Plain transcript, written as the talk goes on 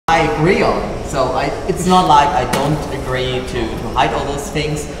agree on. So it's not like I don't agree to hide all those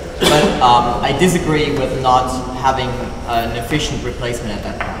things, but I disagree with not having an efficient replacement at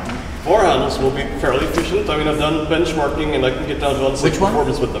that point. Var handles will be fairly efficient. I mean, I've done benchmarking and I can get down to unsafe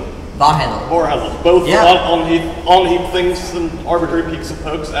performance with them. Var handle? Var handles, both on-heap things and arbitrary peaks and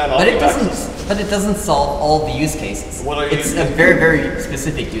pokes and off-heap axes. But it doesn't solve all the use cases. It's a very, very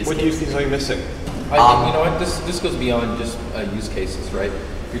specific use case. What use cases are you missing? I think, you know what, this goes beyond just use cases, right?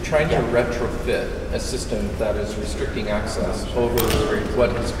 You're trying to retrofit a system that is restricting access over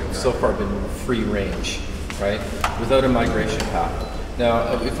what has so far been free range, right? Without a migration path.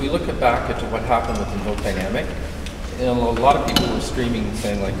 Now, if we look back at what happened with Invoke Dynamic, you know, a lot of people were screaming and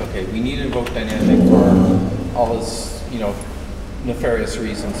saying like, okay, we need Invoke Dynamic for all this, you know, nefarious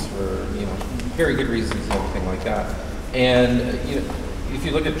reasons, for, you know, very good reasons and everything like that. And, you know, if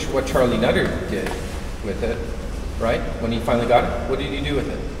you look at what Charlie Nutter did with it, right? When he finally got it, what did he do with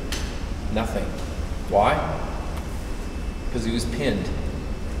it? Nothing. Why? Because he was pinned.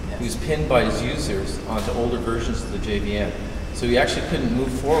 Yes. He was pinned by his users onto older versions of the JVM. So he actually couldn't move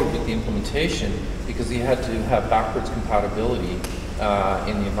forward with the implementation because he had to have backwards compatibility in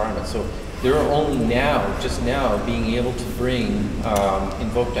the environment. So they're only now, just now, being able to bring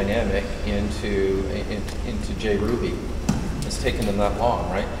Invoke Dynamic into JRuby. It's taken them that long,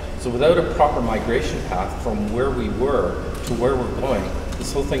 right? So without a proper migration path from where we were to where we're going,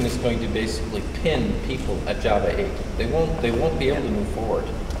 this whole thing is going to basically pin people at Java 8. They won't be able to move forward.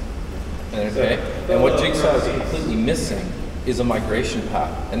 Okay? And what Jigsaw is completely missing is a migration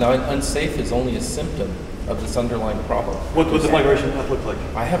path. And now Unsafe is only a symptom of this underlying problem. What would the migration path look like?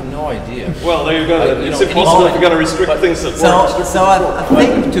 I have no idea. Well, there you go. It's impossible if you're going to restrict things that work. So I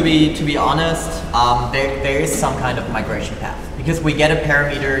think to be honest, there is some kind of migration path, because we get a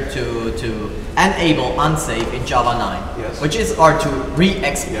parameter to enable unsafe in Java 9, yes. which is to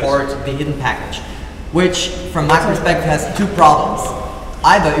re-export the hidden package, which from my perspective has two problems.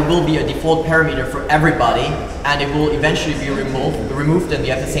 Either it will be a default parameter for everybody, and it will eventually be removed, and we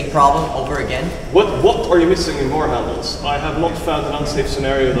have the same problem over again. What are you missing in var handles? I have not found an unsafe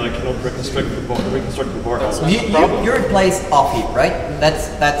scenario that I cannot reconstruct with var handles. You replace off-heap, right? That's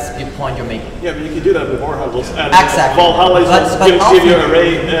the point you're making. Yeah, but you can do that with var handles. And exactly. Valhalla is also going to give you an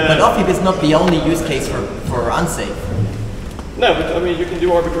array. But off-heap is not the only use case for unsafe. No, but I mean, you can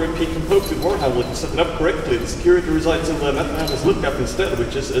do arbitrary peek and poke with var handle if you set it up correctly. The security resides in the method handles lookup instead,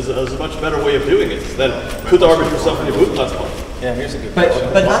 which is a much better way of doing it than put arbitrary stuff in your boot class file. Yeah, here's a good question.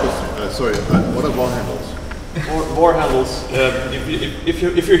 But what are var handles? Var handles,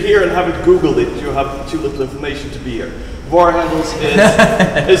 if you're here and haven't Googled it, you have too little information to be here. Var handles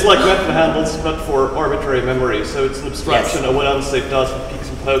is like method handles, but for arbitrary memory. So it's an abstraction of what unsafe does with peeks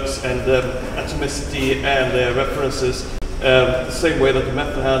and pokes and atomicity and references. The same way that the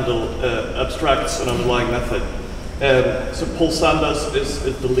method handle abstracts an underlying method. So Paul Sanders is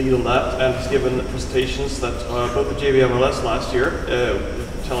the lead on that, and he's given presentations that both the JVMLS last year,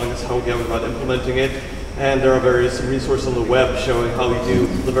 telling us how we go about implementing it, and there are various resources on the web showing how we do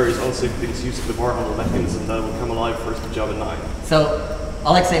the various unsafe things using the var handle mechanism that will come alive first in Java 9. So,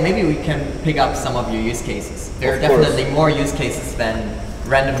 Alexei, maybe we can pick up some of your use cases. There are definitely more use cases than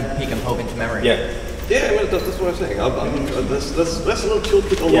random peek and poke into memory. Yeah. Yeah, I mean, that's what I'm saying. There's a little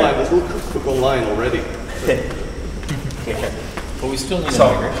toolkit online, there's a little cookbook online already. But we still need a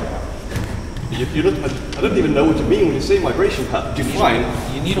migration path. I don't even know what you mean when you say migration path. Define.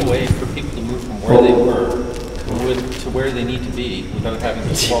 You need a way for people to move from where they were to where they need to be without having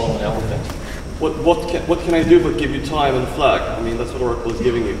to swallow an elephant. What can I do but give you time and a flag? I mean, that's what Oracle is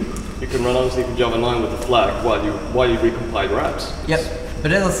giving you. You can run unsafe in Java 9 with a flag while you recompile your apps. Yep.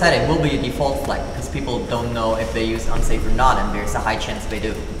 But as I said, it will be a default flag because people don't know if they use unsafe or not, and there's a high chance they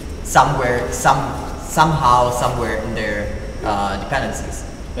do. Somehow, somewhere in their dependencies.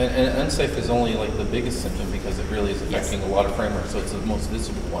 And unsafe is only like the biggest symptom because it really is affecting a lot of frameworks, so it's the most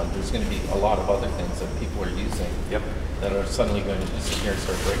visible one. There's going to be a lot of other things that people are using that are suddenly going to disappear and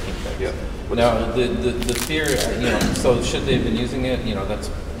start breaking things. Yep. Now, the fear, so should they have been using it?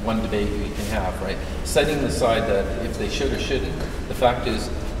 That's one debate we can have, right? Setting aside that if they should or shouldn't, the fact is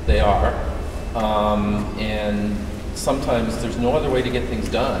they are, and sometimes there's no other way to get things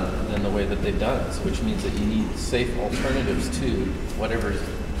done than the way that they've done it, which means that you need safe alternatives to whatever's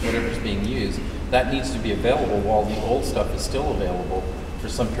being used. That needs to be available while the old stuff is still available for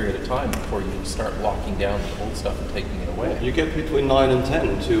some period of time before you start locking down the old stuff and taking it away. You get between 9 and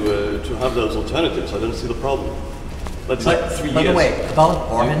 10 to have those alternatives. I don't see the problem. Let's say 3 years. By the way, about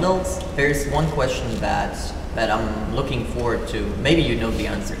var handles, there's one question that I'm looking forward to. Maybe you know the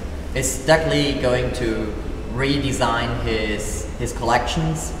answer. Is Duckley going to redesign his his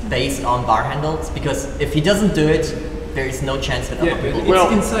collections based on var handles? Because if he doesn't do it, there is no chance that other people will. Well,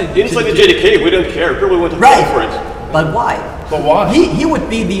 inside the JDK, we don't care. People want to pay for it. But why? But why? He would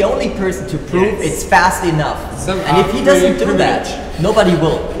be the only person to prove it's fast enough. And if he doesn't do that, nobody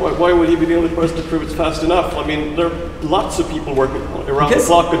will. Why would he be the only person to prove it's fast enough? I mean, there are lots of people working around the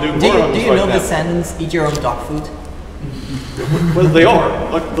clock and doing war handles. Do you know the sentence, eat your own dog food? Well, they are.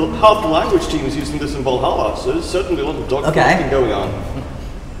 Like half the language team is using this in Valhalla, so there's certainly a lot of dog fooding going on.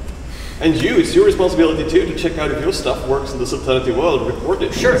 And it's your responsibility too to check out if your stuff works in the subtlety world, report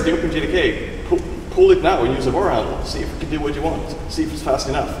it. Sure. It's the OpenJDK. Pull it now and use a var handle. See if it can do what you want. See if it's fast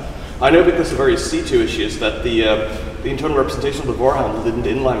enough. I know because of various C2 issues that the internal representation of the var handle didn't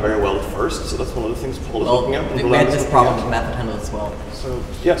inline very well at first, so that's one of the things Paul is looking at. We had this problem with method handle as well. So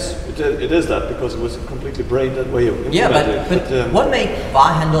yes, it is that because it was a completely brain dead way of implementing it. But what made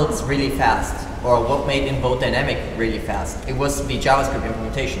var handles really fast, or what made invoke dynamic really fast? It was the JavaScript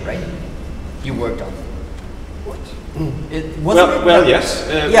implementation, right? You worked on. What? Well, yes.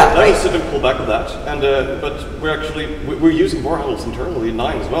 That was a pullback of that, and but we're using var handles internally in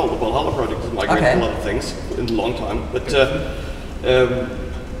 9 as well. The Valhalla project is migrating a lot of things in a long time, but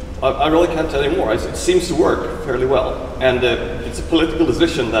I really can't tell you more. It seems to work fairly well, and it's a political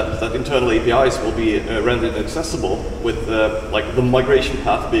decision that internal APIs will be rendered accessible with like the migration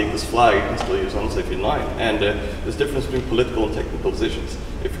path being this flag and still use Unsafe in 9, and there's a difference between political and technical decisions.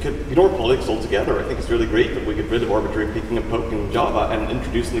 If we could ignore politics altogether, I think it's really great that we get rid of arbitrary picking and poking in Java and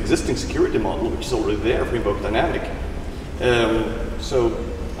introduce an existing security model which is already there for invoke dynamic. So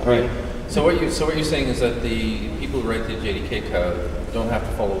what you're saying is that the people who write the JDK code don't have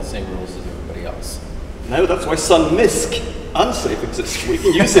to follow the same rules as everybody else. No, that's why sun.misc.Unsafe exists. We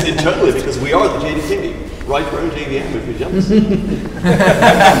can use it internally because we are the JDK. Write your own JVM if you're jealous. I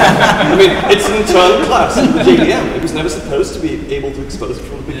mean, it's an internal class in the JVM. It was never supposed to be able to expose it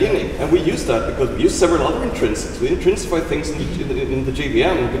from the beginning. And we use that because we use several other intrinsics. We intrinsify things in the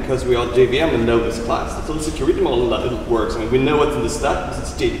JVM because we are JVM and know this class. That's how the security model that works. I mean, we know what's in the stack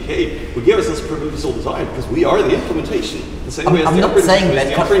because it's JDK. We give ourselves privileges all the time because we are the implementation. The same way as I'm not saying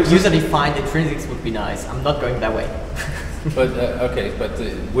that user-defined intrinsics would be nice. I'm not going that way. But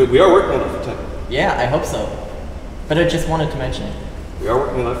we are working on it for 10. Yeah, I hope so. But I just wanted to mention it. We are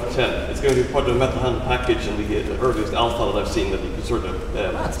working on that for 10. It's going to be part of the method handle package in the earliest alpha that I've seen that you can sort of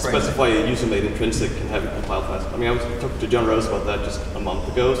specify a user-made intrinsic and have it compile fast. I mean, I was talking to John Rose about that just a month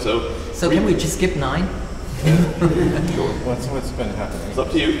ago. So can we just skip 9? Sure. What's been happening? It's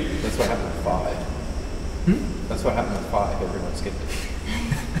up to you. That's what happened with 5. That's what happened with 5. Everyone skipped it.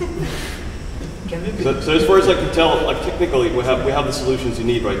 So as far as I can tell, like technically, we have the solutions you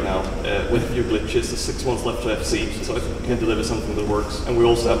need right now with a few glitches. There's 6 months left to FC, so I think we can deliver something that works. And we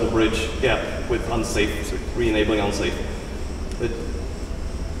also have the bridge with Unsafe, so re-enabling Unsafe.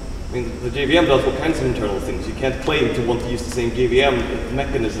 I mean, the JVM does all kinds of internal things. You can't claim to want to use the same JVM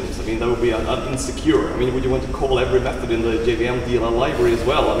mechanisms. I mean, that would be insecure. I mean, would you want to call every method in the JVM DLL library as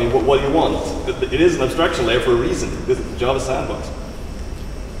well? I mean, what do you want? It is an abstraction layer for a reason, because it's a Java sandbox.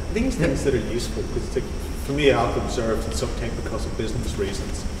 I think it's things that are useful, because for me, I've observed it's sometimes because of business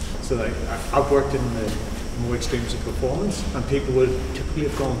reasons. So I've worked in the more extremes of performance, and people would typically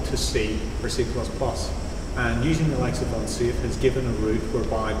have gone to C or C++. And using the likes of Unsafe has given a route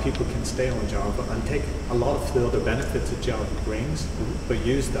whereby people can stay on Java and take a lot of the other benefits that Java brings, but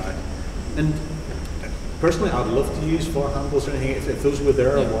use that. And personally, I'd love to use var handles or anything. If those were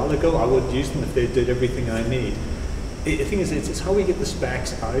there a while ago, I would use them if they did everything I need. The thing is, it's how we get the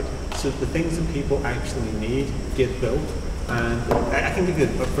specs out, so that the things that people actually need get built. And I can give you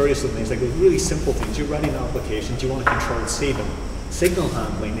various other things, like really simple things. You're writing applications, you want to control them. Signal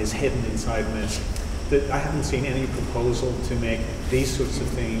handling is hidden inside MISC. I haven't seen any proposal to make these sorts of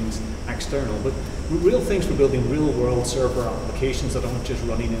things external, but real things for building real-world server applications that aren't just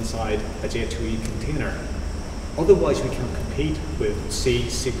running inside a JCrete container. Otherwise, we can compete with C,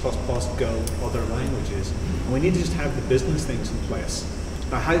 C++, Go, other languages, and we need to just have the business things in place.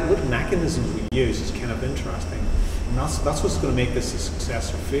 Now, what mechanisms we use is kind of interesting, and that's what's going to make this a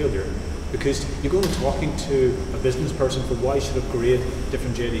success or failure. Because you're going to be talking to a business person for why you should upgrade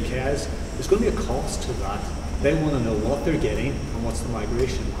different JDKs. There's going to be a cost to that. They want to know what they're getting and what's the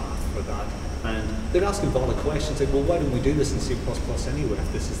migration path for that. And they're asking valid questions like, well, why don't we do this in C++ anyway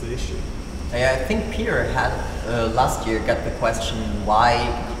if this is the issue? I think Peter had last year got the question why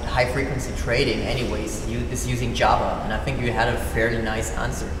high-frequency trading anyways is using Java, and I think you had a fairly nice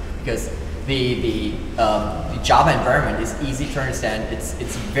answer, because the Java environment is easy to understand.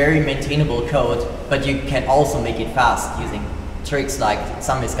 It's very maintainable code, but you can also make it fast using tricks like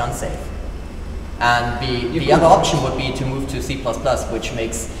sun.misc.Unsafe. And the other option would be to move to C++, which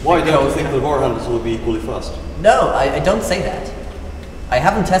makes Why don't you think the var handles will be equally fast? No, I don't say that. I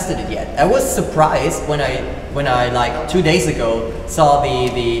haven't tested it yet. I was surprised when I like 2 days ago saw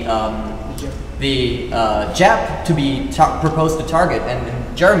the JAP to be proposed to target,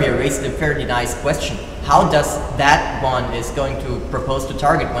 and Jeremy raised a fairly nice question. How does that one is going to propose to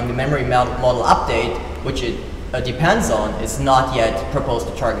target when the memory model update, which it depends on, is not yet proposed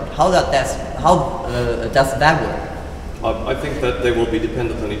to target? How does that work? I think that they will be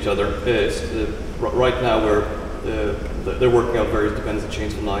dependent on each other. Right now they're working out various dependency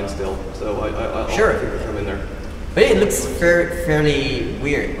chains for 9 still, so I Sure. think they'll come in there. But it looks fairly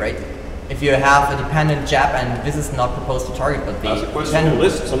weird, right? If you have a dependent JAP and this is not proposed to target, but the As a question on the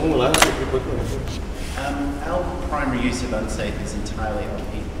list, someone will answer it quickly. Our primary use of Unsafe is entirely on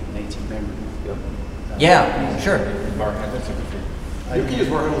native memory. Yep. Yeah, sure. Var handles are good. You can use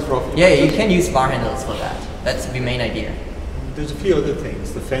var handles for often. Yeah, you can use var handles for that. That's the main idea. There's a few other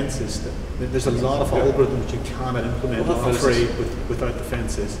things. The fences. There's a lot of algorithms you cannot implement, We'll have I'm afraid, fences. without the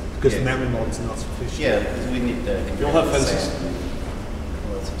fences because the Yeah. memory models are not sufficient. Yeah, because we need the. You'll have fences.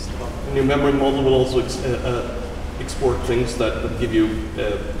 And your memory model will also export things that give you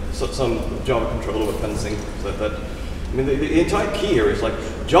some Java control over fencing. So that I mean, the entire key here is like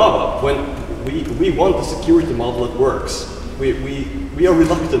Java. When we want a security model that works, we are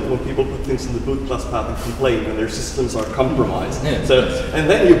reluctant when people put things in the boot class path and complain when their systems are compromised. Yeah. So, and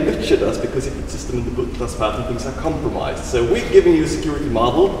then you bitch at us because you put system in the boot class path and things are compromised. So we're giving you a security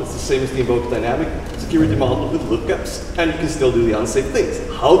model that's the same as the invoked dynamic security model with lookups, and you can still do the unsafe things.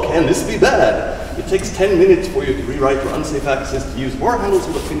 How can this be bad? It takes 10 minutes for you to rewrite your unsafe access to use var handles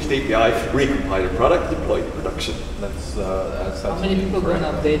with a finished API, recompile your product, deploy to production. That's How many people are going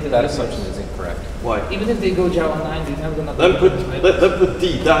to update That it? assumption is incorrect. Why? Even if they go Java 9, they're never going to update Then put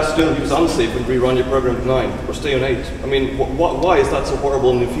D, dash still use unsafe and rerun your program with 9, or stay on 8. I mean, why is that so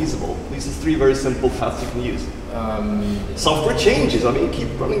horrible and infeasible? These are 3 very simple paths you can use. Software changes. I mean, you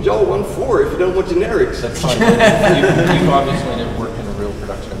keep running Java 1.4 if you don't want generics. That's fine. You've obviously never worked in a real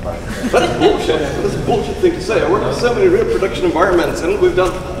production environment. That's bullshit. That's a bullshit thing to say. I work in so many real production environments, and we've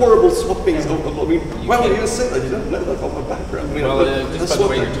done horrible swappings. I mean, why would you say that? You don't know that about my background. I mean, Well, just by the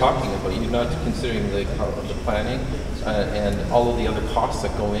way swapping. you're talking about, you're not considering the planning and all of the other costs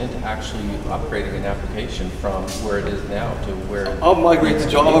that go into actually upgrading an application from where it is now to where. I'll migrate to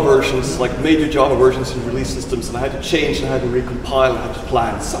Java versions, like major Java versions in release systems, and I had to change, and I had to recompile, and I had to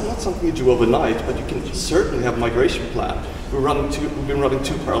plan. It's not something you do overnight, but you can certainly have a migration plan. We've been running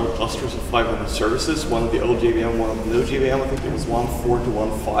 2 parallel clusters of 500 services, one of the old JVM, one of the new JVM. I think it was 1.4 to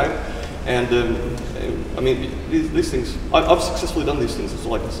 1.5. And I mean, these things, I've successfully done these things, that's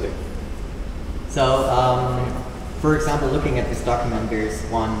all I can say. So, for example, looking at this document, there's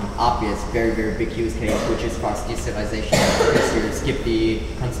one obvious, very, very big use case, which is fast deserialization, because you skip the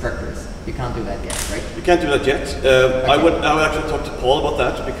constructors. You can't do that yet, right? You can't do that yet. Okay. I would actually talk to Paul about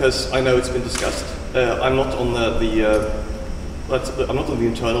that because I know it's been discussed. I'm not on I'm not on the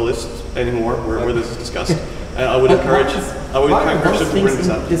internal list anymore where this is discussed. And I would But encourage why are them those to bring things this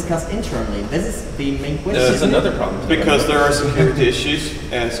up. discussed internally? This is the main question. That's isn't it? another problem. Because there are security issues,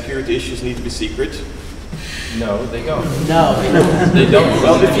 and security issues need to be secret. No, they don't. No, they don't. They don't.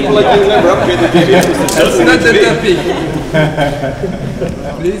 Well, if people like you never upgrade the JVM systems, That's certainly not need to the be.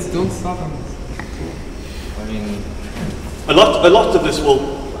 topic. Please don't stop on this. I mean, A lot of this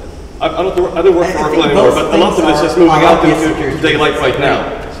will. I don't work for I Oracle think anymore, those but a lot of things this is are moving out obvious into security daylight reasons, right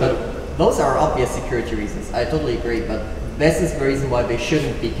now. But those are obvious security reasons. I totally agree, but this is the reason why they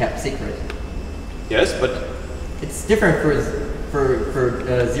shouldn't be kept secret. Yes, but It's different for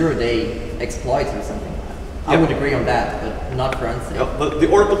 0-day exploits or something. I would agree on that, but not for unsafe. the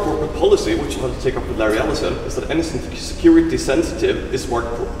Oracle corporate policy, which I'll take up with Larry Ellison, is that anything security sensitive is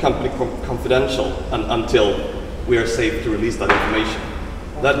marked company confidential until we are safe to release that information.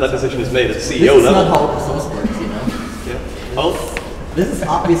 That decision is made at CEO This is level. not how open source works, you know. Yeah. I'll This is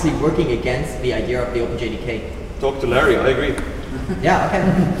obviously working against the idea of the OpenJDK. talk to Larry. I agree. Yeah, okay.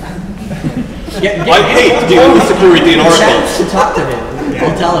 I hate dealing with security in Oracle. To talk to him.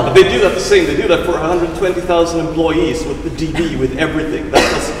 I'll tell him. They do that the same. They do that for 120,000 employees with the DB, with everything.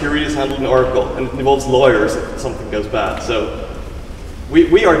 That's how security is handled in Oracle, and it involves lawyers if something goes bad. So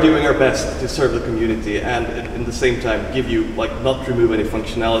we are doing our best to serve the community, and in the same time give you, like, not remove any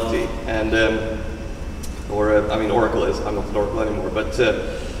functionality. And I mean, Oracle is. I'm not at Oracle anymore, but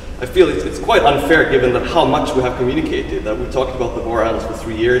I feel it's quite unfair given that how much we have communicated. That we talked about the var handles for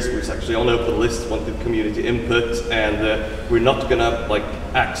 3 years. We're actually on the open list, wanted community input, and we're not gonna like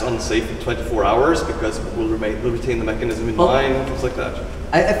act unsafe in 24 hours because we'll retain the mechanism in Well, mind, things like that.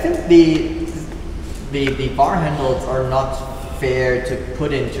 I think the var handles are not fair to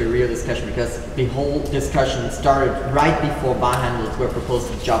put into a real discussion because the whole discussion started right before var handles were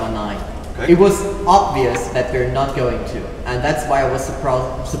proposed in Java 9. Okay. It was obvious that they're not going to, and that's why I was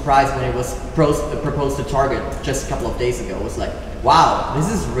surprised when it was proposed to Target just a couple of days ago. It was like, wow, this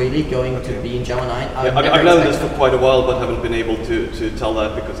is really going to be in Java 9? I've known this for quite a while, but haven't been able to tell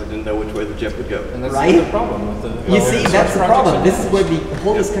that because I didn't know which way the jet would go. And that's Right? the problem with the. You see, that's the problem. This is where the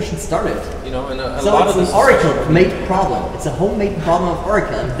whole discussion started. You know, and a So lot it's of an this Oracle-made problem. It's a homemade problem of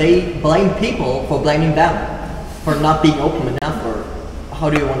Oracle, and they blame people for blaming them for not being open enough, or how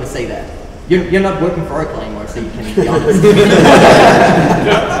do you want to say that? You're not working for Oracle anymore, so you can be honest.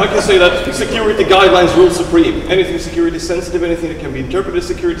 Yeah, I can say that security guidelines rule supreme. Anything security sensitive, anything that can be interpreted as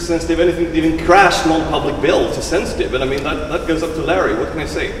security sensitive, anything that even crashed non-public builds is sensitive. And I mean, that goes up to Larry. What can I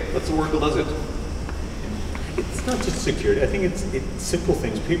say? That's the Oracle does it. It's not just security. I think it's simple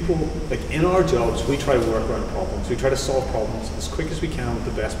things. People, like in our jobs, we try to work around problems. We try to solve problems as quick as we can with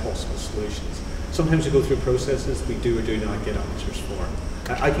the best possible solutions. Sometimes we go through processes we do or do not get answers for.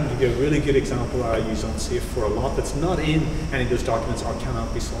 I can give you a really good example that I use Unsafe for a lot that's not in any of those documents or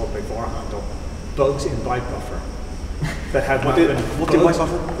cannot be solved by var handle. Bugs in byte buffer that have not been. What in byte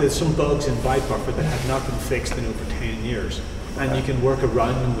buffer? There's some bugs in byte buffer that have not been fixed in over 10 years, and you can work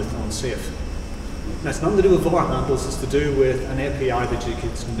around them with Unsafe. Now, it's nothing to do with var handles. It's to do with an API that you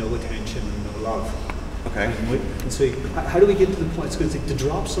get no attention and no love. Okay. And so how do we get to the point? It's to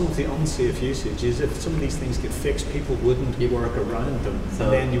drop some of the unsafe usage. Is if some of these things get fixed, people wouldn't work around them, So-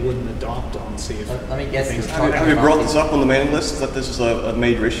 and then you wouldn't adopt unsafe. Let me guess. things. Have you brought this up on the mailing list that this is a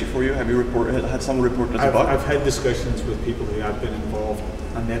major issue for you? Have you had someone report it as a bug? I've had discussions with people who have been involved,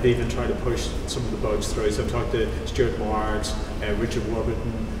 and they've even tried to push some of the bugs through. So I've talked to Stuart Marks, Richard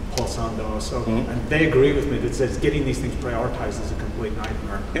Warburton, Paul Sandos, and they agree with me that says getting these things prioritized is a complete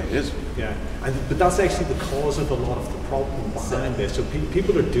nightmare. Yeah, it is. Yeah, but that's actually the cause of a lot of the problem behind this. So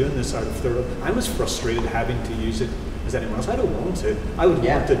people are doing this out of their. I'm as frustrated having to use it as anyone else. I don't want to. I would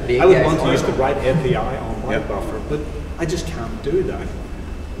want to. I would want to use the right API on byte buffer, but I just can't do that.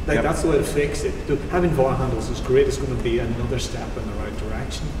 Like that's the way to fix it. Having var handles is great. It's going to be another step in the right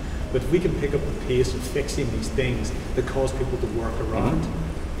direction. But if we can pick up the pace of fixing these things that cause people to work around,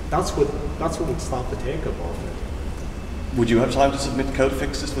 that's what would stop the take-up of it. Would you have time to submit code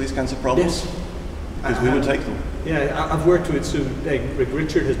fixes for these kinds of problems? Yes. Because we would take them. Yeah, I've worked with, so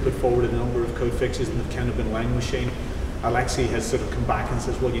Richard has put forward a number of code fixes and they've kind of been line machine. Alexei has sort of come back and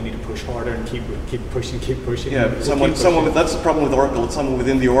says, well, you need to push harder and keep pushing. Yeah, We'll someone with, that's the problem with Oracle. It's someone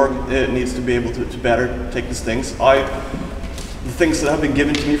within the org needs to be able to better take these things. The things that have been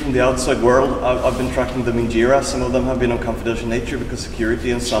given to me from the outside world, I've been tracking them in Jira. Some of them have been of confidential nature because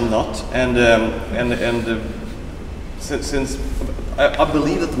security, and some not. Since I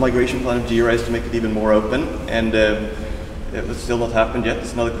believe that the migration plan of Jira is to make it even more open, and it's still not happened yet.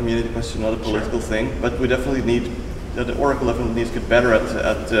 It's another community question, not a political thing. But we definitely need, the Oracle definitely needs to get better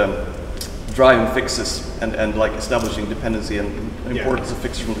at driving fixes and like establishing dependency and importance of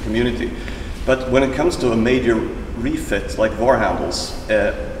fixes from the community. But when it comes to a major refit like var handles,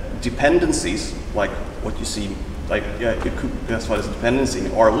 dependencies like what you see, like it could be classified as a dependency,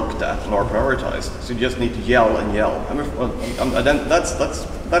 are looked at and are prioritized. So you just need to yell and yell.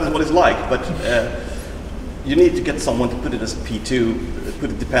 That is what it's like. But you need to get someone to put it as a P2,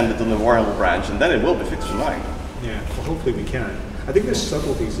 put it dependent on the var handle branch, and then it will be fixed tonight. Yeah, well, hopefully we can. I think there's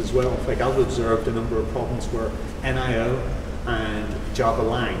subtleties as well. Like I've observed a number of problems where NIO and Java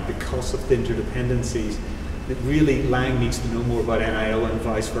Lang, because of the interdependencies, that really Lang needs to know more about NIO and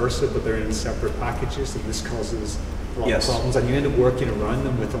vice versa, but they're in separate packages, and this causes a lot of problems. And you end up working around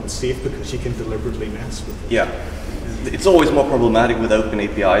them with Unsafe because you can deliberately mess with them. Yeah. It's always more problematic with open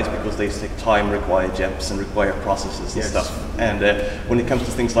APIs because they take time, require JEPs, and require processes and stuff. And when it comes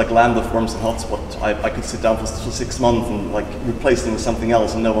to things like Lambda forms and hotspot, I could sit down for 6 months and like replace them with something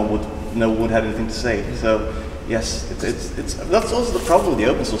else, and no one would have anything to say. So yes, that's also the problem with the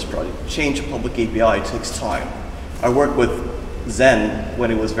open source project. Change a public API takes time. I worked with Zen when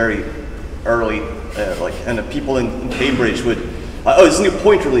it was very early, and people in Cambridge would, oh, it's a new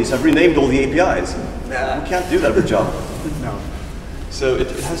point release. I've renamed all the APIs. We can't do that with Java. No. So it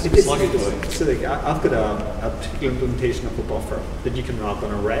has to be sluggish. So like, I've got a particular implementation of a buffer that you can wrap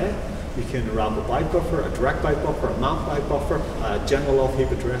an array, you can wrap a byte buffer, a direct byte buffer, a map byte buffer, a general off-heap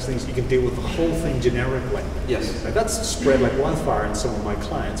address things. You can deal with the whole thing generically. Yes. Like, that's spread like wildfire in some of my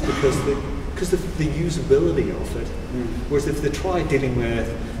clients because of the usability of it. Whereas if they try dealing with,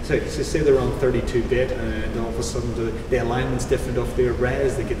 So say they're on 32-bit and all of a sudden the alignment's different off their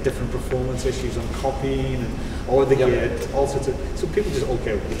res, they get different performance issues on copying, or they get all sorts of, so people just,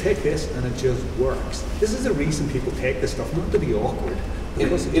 okay, we take this and it just works. This is the reason people take this stuff, not to be awkward.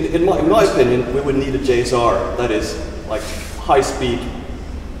 In my opinion, we would need a JSR that is like high-speed,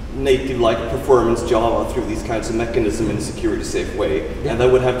 native-like performance Java through these kinds of mechanisms in a security-safe way, and that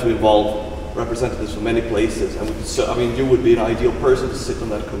would have to involve representatives from many places. And I mean, you would be an ideal person to sit on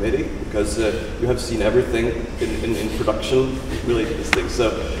that committee because you have seen everything in production related to this thing. So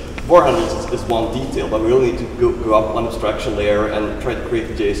var handles is one detail, but we really need to go up one abstraction layer and try to create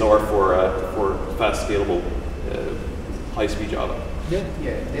a JSR for fast, scalable, high-speed Java. Yeah.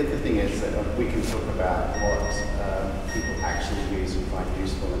 The other thing is that we can talk about what people actually use and find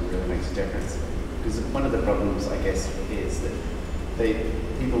useful and really makes a difference. Because one of the problems, I guess, is that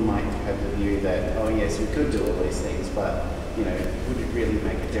people might have the view that, oh yes, we could do all these things, but would it really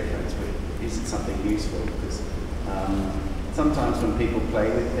make a difference? Is it something useful? Because sometimes when people play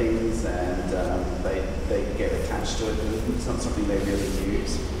with things and they get attached to it, it's not something they really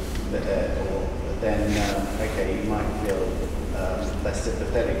use. Then okay, you might feel less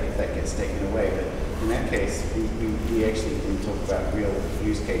sympathetic if that gets taken away. But in that case, we actually can talk about real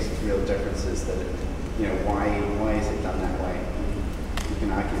use cases, real differences. That why is it done that way? You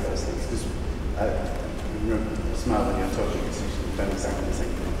can argue those things because smile when you're talking because you've done exactly the same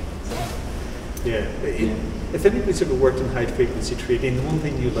thing. So. If anybody's ever worked in high frequency trading, the one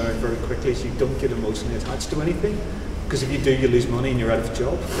thing you learn very quickly is you don't get emotionally attached to anything. Because if you do, you lose money and you're out of a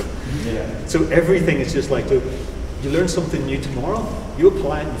job. So everything is just like, look, you learn something new tomorrow, you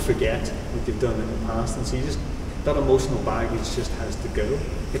apply it and forget what you've done in the past, and so you just, that emotional baggage just has to go.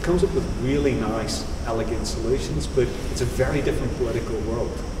 It comes up with really nice, elegant solutions, but it's a very different political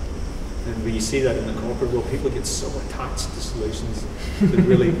world. And when you see that in the corporate world, people get so attached to solutions that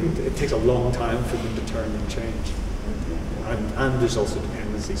really, it takes a long time for them to turn and change. And there's also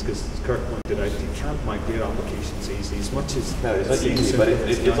dependencies, because as Kirk pointed out, you can't migrate applications easy as much as... No, it's not easy, but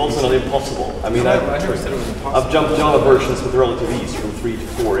it's also not impossible. I mean, I've jumped Java versions with relative ease from 3 to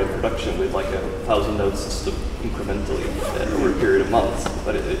 4 in production with like a 1,000-node system incrementally over a period of months.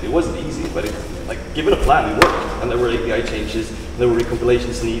 But it wasn't easy, but given a plan, it worked. And there were API changes, and there were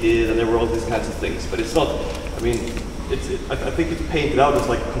recompilations needed, and there were all these kinds of things. But it's not, I mean, I think it's painted out as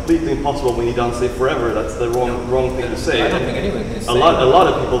like completely impossible. We need unsafe forever. That's the wrong thing to say. I don't think anyone can say a lot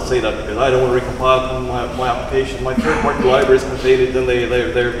of people say that because I don't want to recompile my application. My third-party libraries contain it, and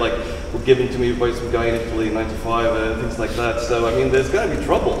they're like were given to me by some guy in Italy in '95, things like that. So I mean, there's got to be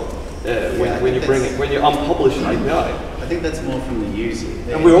trouble when you unpublish an API. I think that's more from the user.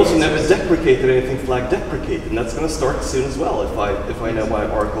 And we also never deprecated anything flag deprecated, and that's going to start soon as well if I know my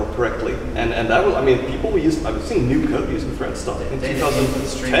article correctly. And that will, I mean, people will use, I've seen new code using thread stuff in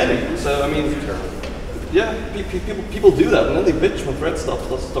 2010. So I mean, yeah, people do that, and then they bitch when thread stuff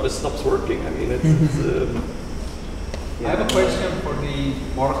stops working. I mean, I have a question for the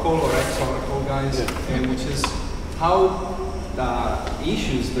Oracle or ex-Oracle guys, which is how the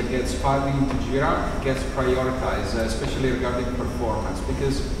issues that gets filed into Jira gets prioritized, especially regarding performance,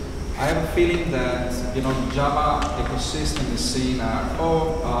 because I have a feeling that the Java ecosystem is seeing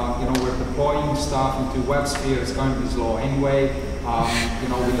we're deploying stuff into WebSphere, it's going to be slow anyway.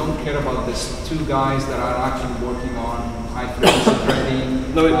 We don't care about these 2 guys that are actually working on high frequency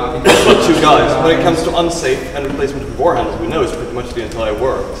trading. No, it's not 2 guys. When it comes to unsafe and replacement of var handles, we know it's pretty much the entire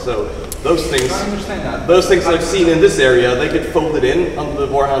work. So those things, I understand that. Those things I've seen in this area, they get folded in under the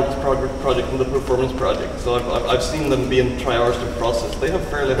var handles project and the performance project. So I've seen them being triaged process. They have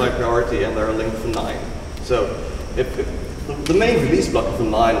fairly high priority and they're linked to 9. So if the main release block of the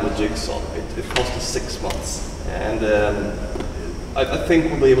 9 on the Jigsaw, it cost us 6 months. And I think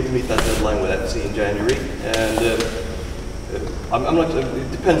we'll be able to meet that deadline with FC in January. And I'm not,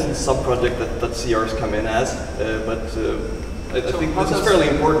 it depends on the sub-project that CRs come in as, but I think this is fairly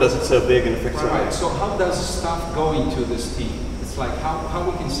important as it's so big and affects everything. Right, so how does stuff go into this team? It's like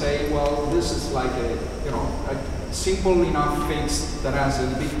how we can say, well, this is like a simple enough fix that has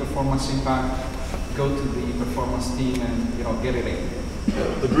a big performance impact, go to the performance team and get it in.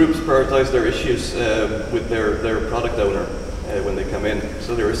 The groups prioritize their issues with their product owner when they come in.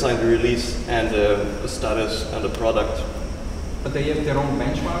 So they're assigned a release and a status and a product. But they have their own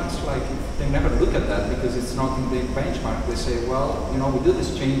benchmarks, like they never look at that because it's not in the benchmark. They say, well, we do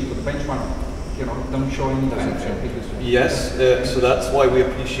this change, but the benchmark, don't show any benefit. Yes, so that's why we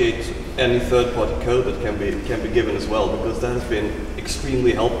appreciate any third-party code that can be given as well, because that has been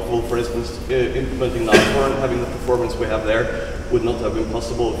extremely helpful. For instance, implementing Nighthorn, having the performance we have there, would not have been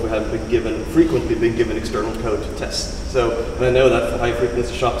possible if we hadn't frequently been given external code to test. So, and I know that for high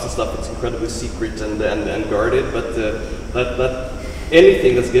frequency shops and stuff, it's incredibly secret and guarded, but that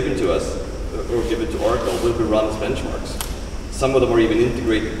anything that's given to us or given to Oracle will be run as benchmarks. Some of them are even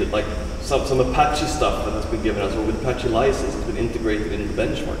integrated, like some Apache stuff that has been given us, or with Apache license, has been integrated in the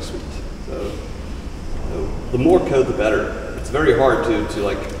benchmark suite. So, the more code, the better. It's very hard to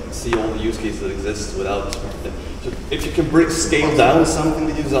like see all the use cases that exist without. If you can scale down something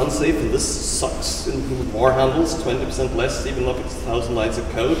that uses unsafe, and this sucks in var handles, 20% less, even if it's 1,000 lines of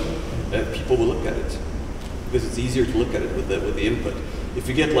code, people will look at it because it's easier to look at it with the input. If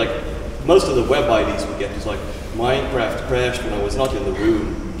you get like most of the web IDs we get is like Minecraft crashed when I was not in the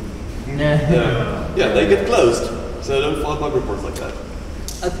room. Yeah, they get closed, so don't file bug reports like that.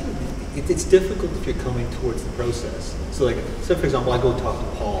 I think it's difficult if you're coming towards the process. So like, say for example, I go talk to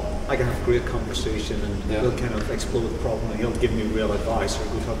Paul, I can have a great conversation and he'll kind of explore the problem and he'll give me real advice, or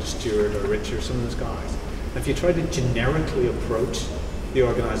go talk to Stuart or Rich or some of those guys. If you try to generically approach the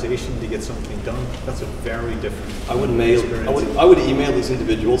organization to get something done, that's a very different I would email these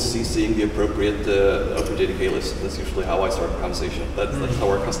individuals CCing the appropriate OpenJDK list. That's usually how I start a conversation. That's how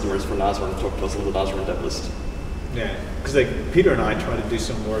our customers for Nazareth talk to us on the Nazareth dev list. Yeah, because like Peter and I tried to do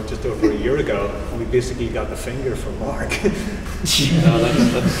some work just over a year ago, and we basically got the finger from Mark. No, that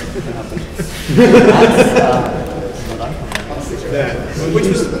happened. Which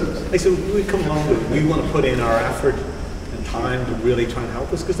was, like, so we come along with, we want to put in our effort and time to really try and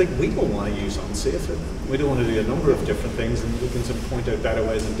help us, because like we don't want to use unsafe. We don't want to do a number of different things, and we can sort of point out better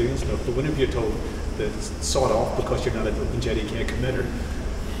ways of doing stuff. But whenever you're told that it's sawed off because you're not an OpenJDK committer.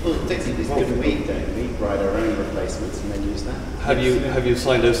 Well, technically speaking, we write our own replacements and then use that. Have you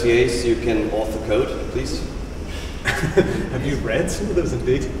signed OCAs so you can author code, please? Have you read some of those in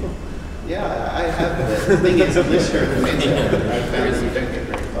detail? Yeah, I have. The thing is, unless you're a committer, I found that you don't get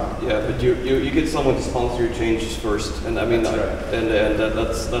very far. Yeah, but you get someone to sponsor your changes first, and I mean,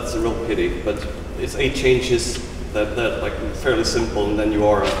 that's a real pity. But it's 8 changes that like fairly simple, and then you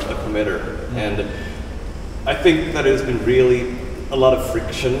are a committer. And I think that it has been really a lot of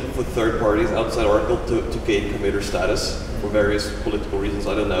friction for third parties outside Oracle to gain committer status for various political reasons.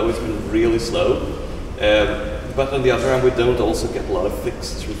 I don't know. It's been really slow. But on the other hand, we don't also get a lot of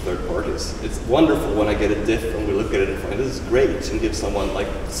fixes from third parties. It's wonderful when I get a diff and we look at it and find this is great, and give someone like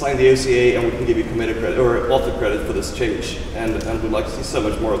sign the OCA and we can give you committer credit or author credit for this change. And we'd like to see so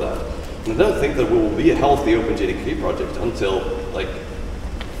much more of that. And I don't think that we will be a healthy OpenJDK project until like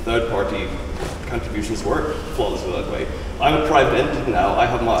third party contributions work flawlessly that way. I'm a private entity now.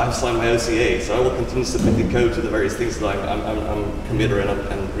 I've signed my OCA, so I will continue submitting code to the various things that I'm committer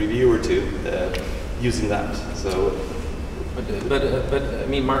and reviewer to using that. So, but I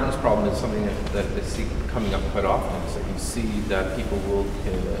mean, Martin's problem is something that I see coming up quite often. So you see that people will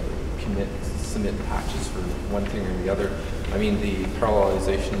submit patches for one thing or the other. I mean, the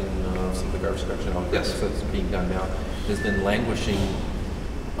parallelization of some of the garbage collection objects that's being done now has been languishing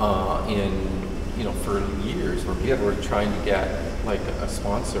for years, where people were trying to get like a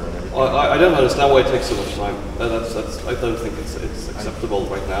sponsor and everything. I don't understand why it takes so much time. I don't think it's acceptable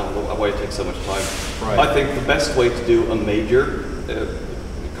right now why it takes so much time. Right. I think the best way to do a major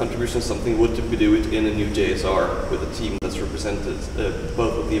contribution to something would to do it in a new JSR with a team that's represented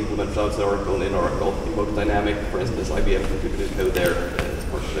both with the implemented outside Oracle and in Oracle. Invoke Dynamic, for instance, IBM contributed code there, as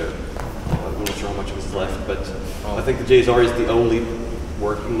part of there. I'm not sure how much of it is left, but I think the JSR is the only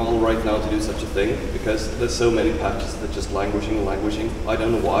working model right now to do such a thing, because there's so many patches that just languishing. I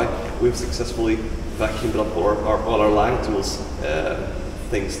don't know why. We've successfully vacuumed up all our lang tools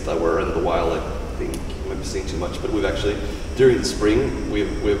things that were in the wild. I think you might be seeing too much, but we've actually, during the spring,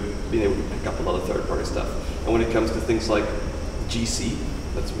 we've been able to pick up a lot of third-party stuff. And when it comes to things like GC,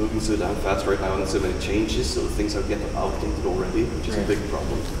 that's moving so damn fast right now and so many changes, so things are getting outdated already, which is a big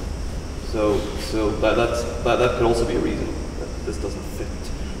problem. So that could also be a reason that this doesn't fit.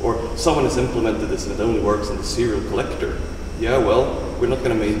 Or someone has implemented this and it only works in the serial collector. Yeah, well, we're not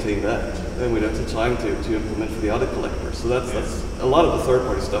going to maintain that, and we don't have time to implement for the other collectors. So that's a lot of the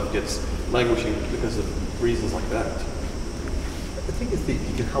third-party stuff gets languishing because of reasons like that. I think it's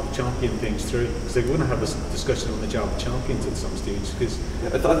you can help champion things through, because we're going to have this discussion on the Java champions at some stage. Because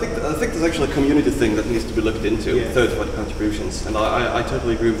I think there's actually a community thing that needs to be looked into, third-party contributions, and I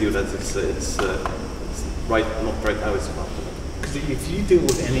totally agree with you that it's not right now. It's about. Because if you deal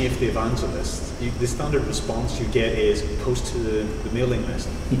with any of the evangelists, the standard response you get is post to the mailing list,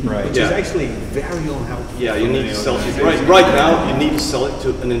 Right. which is actually very unhelpful. Yeah, you need to sell it. Right now, you need to sell it to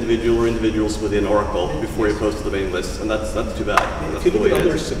an individual or individuals within Oracle before you post to the mailing list, and that's too bad. That's If you the way look at it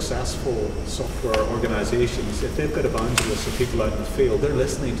other is. successful software organizations, if they've got evangelists or people out in the field, they're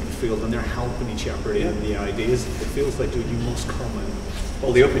listening to the field and they're helping each other in the ideas. It feels like, dude, you must come and.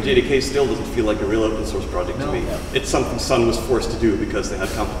 Well, the OpenJDK still doesn't feel like a real open source project to No. me. It's something Sun was forced to do because they had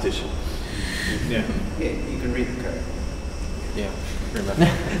competition. Yeah. Yeah, you can read the code. Yeah, pretty much.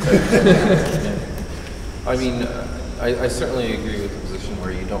 Yeah. I mean, I certainly agree with the position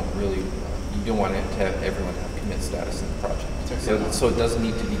where you don't want to have everyone have commit status in the project. So it does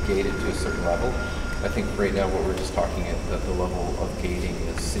need to be gated to a certain level. I think right now what we're just talking at the level of gating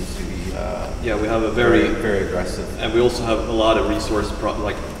seems to be Yeah, we have a very very aggressive. And we also have a lot of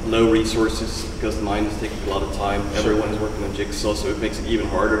like low resources because mine is taking a lot of time. Everyone is working on Jigsaw, so it makes it even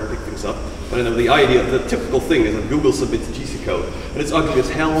harder to pick things up. But you know, the typical thing is that Google submits GC code, and it's ugly as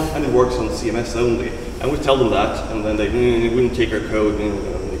hell, and it works on CMS only. And we tell them that, and then they wouldn't take our code, and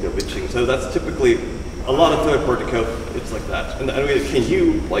they go bitching. So that's typically a lot of third-party code. It's like that. And I mean, can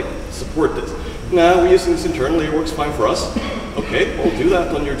you like support this? No, we're using this internally. It works fine for us. Okay, we'll do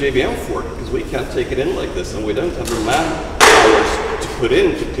that on your JVM fork because we can't take it in like this, and we don't have the man-hours to put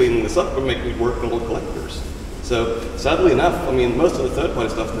in to clean this up and make it work on all collectors. So sadly enough, I mean, most of the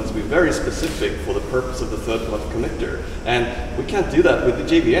third-party stuff tends to be very specific for the purpose of the third-party connector, and we can't do that with the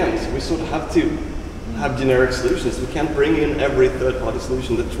JVMs. We sort of have to have generic solutions. We can't bring in every third-party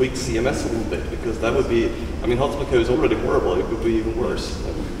solution that tweaks CMS a little bit because that would be, I mean, hotspot code is already horrible. It would be even worse.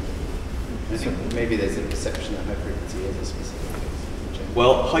 I think maybe there's a perception that high frequency is a specific.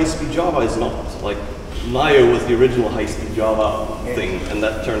 Well, high-speed Java is not. Like, Nio was the original high-speed Java thing, and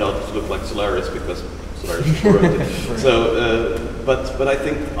that turned out to look like Solaris because Solaris borrowed it. So, but I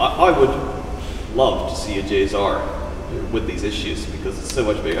think I would love to see a JSR with these issues because it's so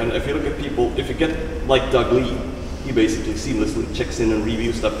much bigger. And if you look at people, if you get like Doug Lee, he basically seamlessly checks in and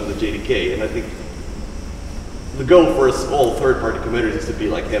reviews stuff in the JDK, and I think the goal for us all third-party committers is to be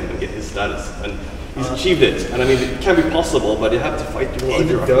like him and get his status, and he's achieved it. And I mean, it can be possible, but you have to fight your way.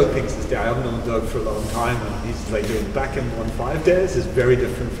 Even Doug thinks this day. I've known Doug for a long time, and he's like doing back in 1.5 days is very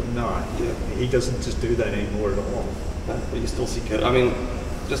different from now. Yeah. He doesn't just do that anymore at all. But you still see code. I mean,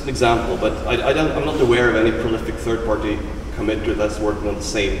 just an example, but I'm not aware of any prolific third-party committer that's working on the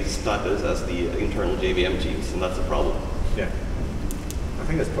same status as the internal JVM teams, and that's a problem. Yeah. I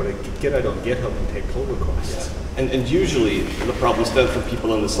think that's probably get out on GitHub and take pull requests. Yeah. And usually the problem stems from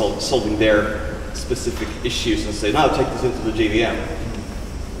people on the solving their specific issues and say, now take this into the JVM.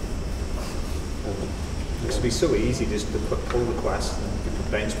 It would be so easy just to put pull requests and you put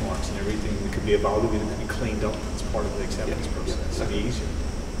benchmarks and everything that could be evaluated, that could be cleaned up as part of the acceptance process. It'd be easier.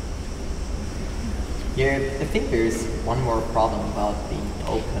 Yeah, I think there's one more problem about the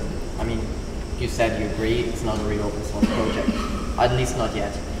open. I mean, you said you agree it's not a real open source project, at least not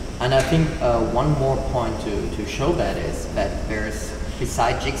yet. And I think one more point to show that is that there's,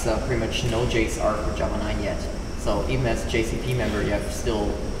 beside Jigsaw, pretty much no JSR for Java 9 yet. So even as JCP member, you have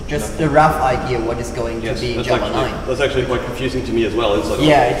still just a rough idea what is going to be in Java 9. That's actually quite confusing to me as well. It's like,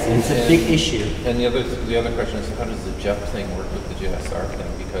 it's a big issue. And the other question is, how does the JEP thing work with the JSR thing?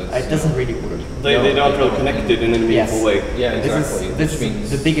 Because it doesn't really work. They don't really connect it in a meaningful way. Yeah, exactly. This is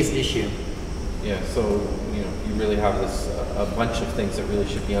the biggest issue. Yeah, so you really have this a bunch of things that really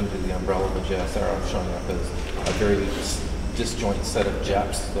should be under the umbrella of the JSR showing up as a very disjoint set of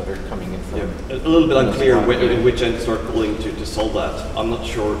JEPs that are coming in from. Yeah. A little bit unclear in which end to start pulling to solve that. I'm not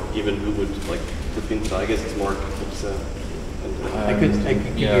sure even who would like look into that. I guess it's Mark. I could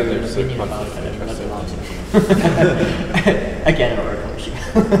give you an opinion about it, but I'm not allowed to. Again, an Oracle issue.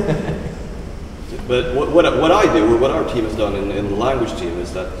 But what I do, or what our team has done in the language team,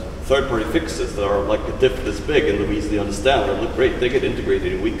 is that third-party fixes that are like a diff this big and we easily understand and look great, they get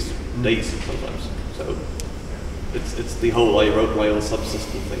integrated in weeks, days sometimes. So it's the whole I wrote my own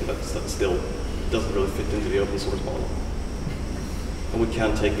subsystem thing that still doesn't really fit into the open source model. And we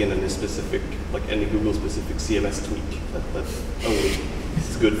can't take in any specific, like any Google specific CMS tweak that only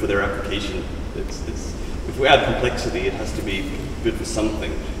is good for their application. If we add complexity, it has to be good for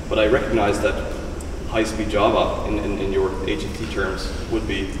something. But I recognize that high-speed Java, in your HTTP terms, would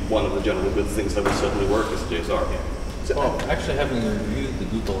be one of the general good things that would certainly work as a JSR. Well, actually having reviewed the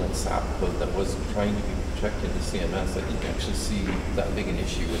Google and SAP code that was trying to be projected to CMS, I didn't actually see that big an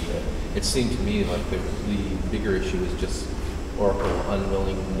issue with it. It seemed to me like the bigger issue is just Oracle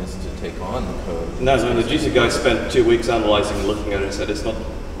unwillingness to take on the code. No, so the GC guy spent 2 weeks analyzing and looking at it and said it's not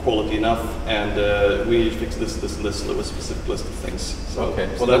quality enough, and we need to fix this and this with a specific list of things. So, Okay.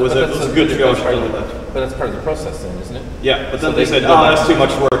 so that was a good triage on that. But that's part of the process then, isn't it? Yeah, but then So they they said, can oh, go that's back too to-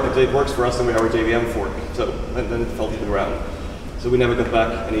 much work. It works for us and we have our JVM fork. So, and then it fell to the ground. So we never got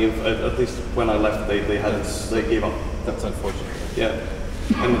back any, at least when I left, they gave up. That's unfortunate. Yeah.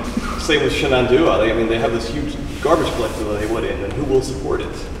 And same with Shenandoah. I mean, they have this huge garbage collector that they put in, and who will support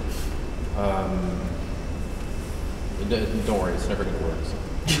it? Don't worry, it's never going to work. So.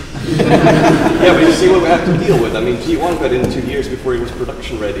 Yeah, but you see what we have to deal with. I mean, G1 got in 2 years before it was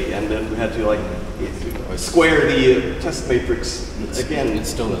production ready, and then we had to like square the test matrix again. It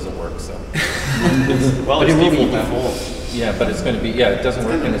still doesn't work, so. Well, But it's it will be default now. Yeah, but it's going to be, it doesn't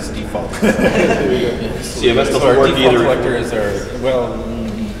work in its default. CMS So doesn't our work default either. collectors are, well,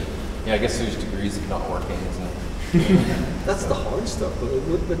 yeah, I guess there's degrees of not working, isn't it? That's the hard stuff, but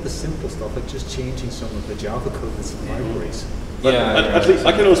what about the simple stuff, like just changing some of the Java code in some libraries? But Yeah, at least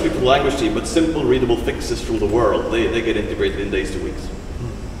I can only speak for the language team, but simple readable fixes from the world, they get integrated in days to weeks.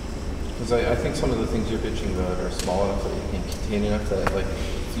 Because I think some of the things you're bitching about are small enough that you can contain enough that, like,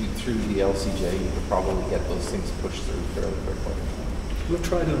 through the LCJ, you could probably get those things pushed through fairly quickly. We've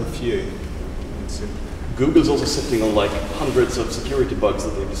tried on a few. Google's also sitting on like hundreds of security bugs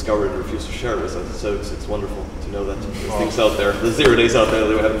that they discovered and refused to share with us, so it's wonderful to know that there's things out there, there's 0 days out there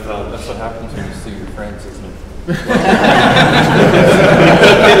that we haven't found. That's what happens when you sue your friends, isn't it? Paid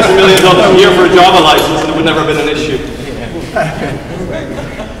us $1 million a year for a Java license and it would never have been an issue.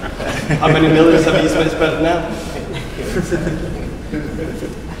 How many millions have you spent now?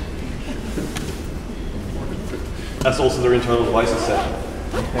 That's also their internal license set.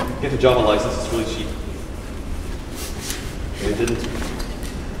 Get a Java license, it's really cheap. They didn't.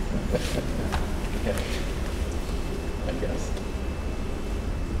 I guess.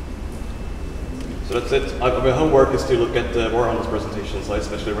 So that's it. My homework is to look at Warhammer's presentations. I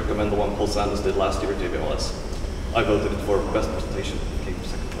especially recommend the one Paul Sanders did last year at JVLS. I voted it for best presentation, it came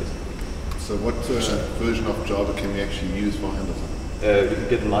second place. So what version of Java can you actually use for handles? You can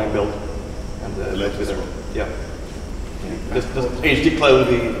get a 9 build. And The latest one? Yeah. Just HD clone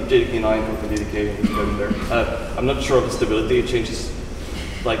the JDK9 from the JDK and just go in there. I'm not sure of the stability. It changes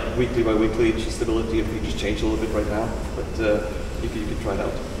like weekly by weekly. Stability and features change a little bit right now, but you can try it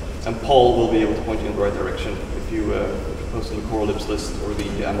out. And Paul will be able to point you in the right direction if you post on the core libs list or the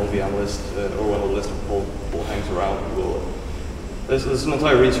MLVM list or one of the list of Paul hangs around. There's an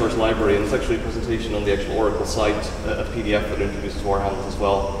entire resource library, and it's actually a presentation on the actual Oracle site, a PDF that introduces war handles as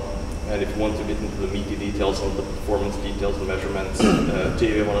well. And if you want to get into the meaty details on the performance details and measurements,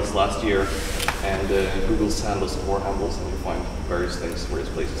 JV won us last year, and Google's handles of war handles, and you'll find various things, various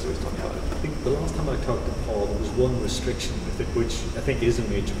places where he's talking about it. I think the last time I talked to Paul, there was one restriction with it, which I think is a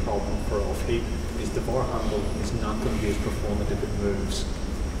major problem for off-heat, is the var handle is not going to be as performant if it moves.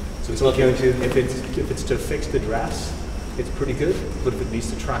 So it's not going to. if it's to a fixed address, it's pretty good, but if it needs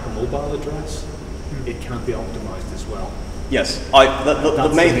to track a mobile address, it can't be optimized as well. Yes,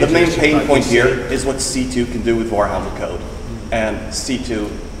 the main pain point here is what C2 can do with var handle code. And C2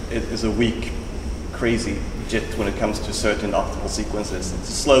 is a weak, crazy JIT when it comes to certain optimal sequences. It's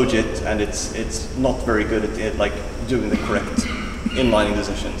a slow JIT, and it's not very good at like doing the correct inlining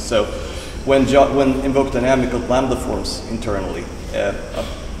decisions. So when invoked dynamical lambda forms internally,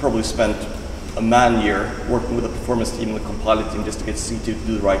 I've probably spent a man-year working with the performance team and the compiler team just to get C2 to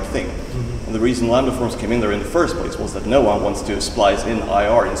do the right thing. And the reason lambda forms came in there in the first place was that no one wants to splice in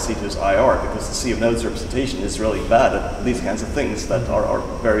IR in C2's IR, because the C of nodes representation is really bad at these kinds of things that are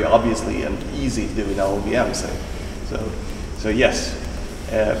very obviously and easy to do in LLVM. So yes,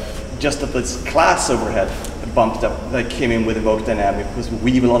 just that this class overhead bumped up, that came in with invoked dynamic, because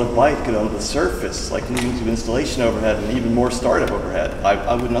we weave a lot of bytecode on the surface, like leading to installation overhead and even more startup overhead.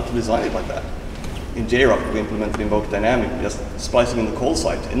 I would not have designed it like that. In JRock, we implemented invoked dynamic, just splicing in the call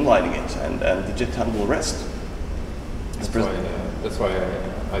site, inlining it, and the JIT handle will rest. That's why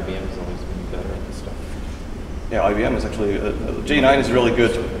IBM has always been better at this stuff. Yeah, IBM is actually, J9 is a really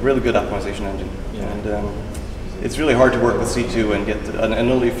good optimization engine. Yeah. And it's really hard to work with C2 and get, and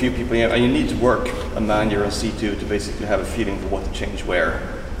only a few people, and you need to work a man-year on C2 to basically have a feeling for what to change where.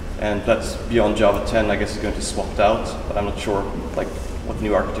 And that's beyond Java 10, I guess, is going to be swapped out, but I'm not sure like what the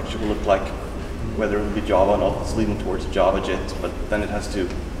new architecture will look like, whether it will be Java or not. It's leaning towards Java JIT, but then it has to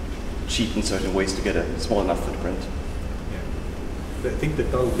cheat in certain ways to get a small enough footprint. I think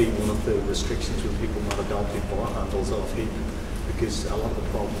that will be one of the restrictions with people not adopting var handles off heap, because a lot of the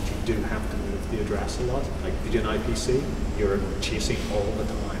problems you do have to move the address a lot. Like if you do an IPC, you're chasing all the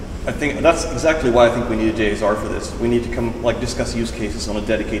time. I think that's exactly why I think we need a JSR for this. We need to discuss use cases on a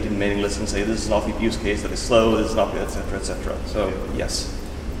dedicated mailing list and say this is an off-heap use case that is slow, this is not, etc., etc. So yes.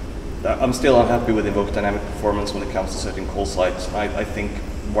 I'm still unhappy with invoke dynamic performance when it comes to setting call sites. I think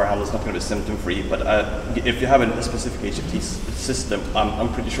Warhandle is not going to be symptom free, but if you have a specific HFT system,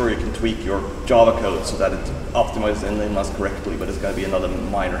 I'm pretty sure you can tweak your Java code so that it optimizes the inline mask correctly, but it's going to be another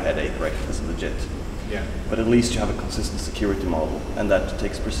minor headache, right, because of the JIT. Yeah. But at least you have a consistent security model, and that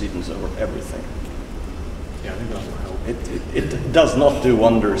takes precedence over everything. Yeah, I think that will help. It does not do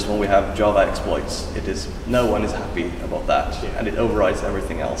wonders when we have Java exploits. No one is happy about that, and it overrides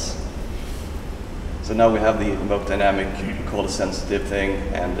everything else. So now we have the invoke dynamic, call a sensitive thing,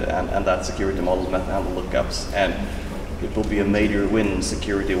 and that security model method handle lookups, and it will be a major win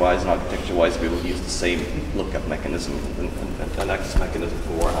security-wise and architecture-wise. We will use the same lookup mechanism and access mechanism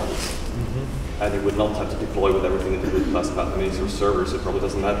for war handles. And you would not have to deploy with everything into the class path. I mean, your servers, it probably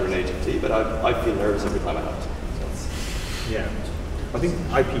doesn't matter in HFT, but I feel nervous every time I have to. Yeah, I think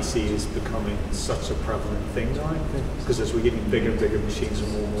IPC is becoming such a prevalent thing now, because as we're getting bigger and bigger machines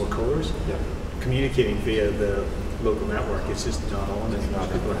and more cores, communicating via the local network is just not on anymore.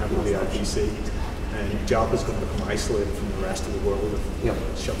 People are having the IPC, and Java is going to become isolated from the rest of the world if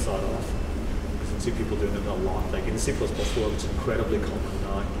it shuts that off. Because I see people doing it a lot. Like in the C++ world, it's incredibly common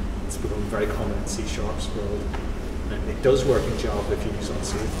now. It's become very common in C#'s world, and it does work in Java if you use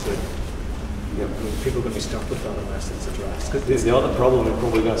Unsafe too. I mean, people are going to be stuck with that unless it's addressed. The other problem, we're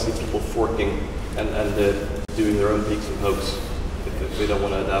probably going to see people forking and doing their own peaks and pokes if they don't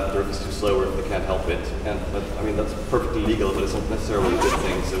want to adapt, or if it's too slow, or if they can't help it. But I mean, that's perfectly legal, but it's not necessarily a good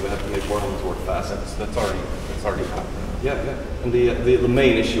thing. So we have to make Warhandles work fast. That's already happening. Yeah. And the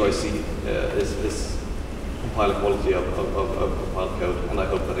main issue I see is compiler quality of compiled code, and I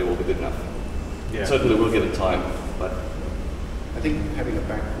hope that it will be good enough. Yeah. Certainly we'll give it time, but I think having a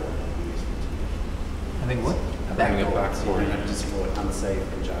backport. Having what? Having a So you backport. don't have to support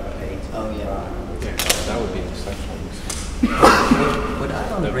Unsafe in Java 8. Oh, yeah. That would be an exceptional use. What I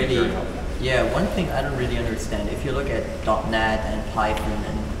don't That'd be really, very helpful. one thing I don't really understand, if you look at .NET and Python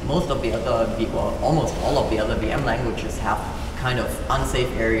and most of the other, almost all of the other VM languages have kind of unsafe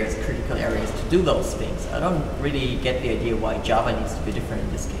areas, critical areas to do those things. I don't really get the idea why Java needs to be different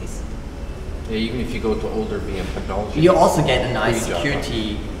in this case. Yeah, even if you go to older VM technology. You also get a nice Java.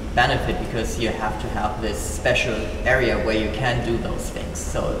 security benefit because you have to have this special area where you can do those things.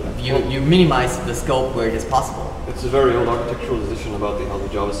 So you minimize the scope where it is possible. it's a very old architectural decision about how the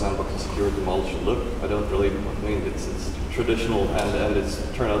Java sandbox and security model should look. I mean, it's traditional and it's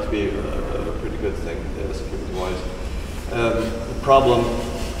turned out to be a pretty good thing security-wise. The problem,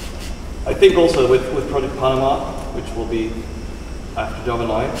 I think also with Project Panama, which will be after Java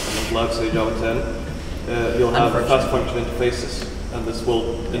 9, I'm not allowed to say Java 10, you'll have fast function interfaces, and this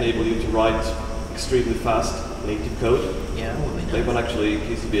will enable you to write extremely fast native code. Yeah, They will actually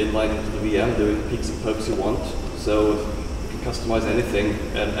easily be inline into the VM, doing the peaks and pokes you want. So you can customize anything,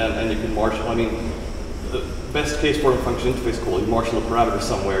 and you can marshal. I mean, the best case for a function interface call, you marshal a parameter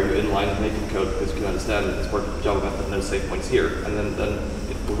somewhere, you inline native code because you can understand that it's part of the Java method, no save points here, and then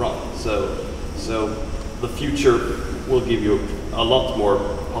it will run. So the future will give you a lot more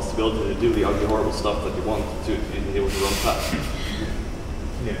possibility to do the ugly, horrible stuff that you want to be able to run fast.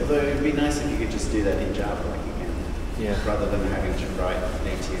 Yeah. Although it would be nice if you could just do that in Java like you can, rather than having to write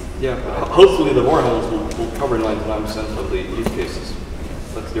native. Yeah, but hopefully the warhandles will cover 99% of the use cases.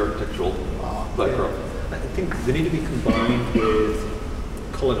 That's the architectural background. I think they need to be combined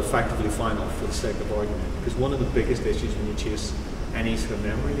with, call it effectively final for the sake of argument, because one of the biggest issues when you chase any sort of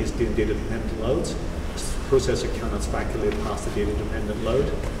memory is doing data-dependent loads. The processor cannot speculate past the data-dependent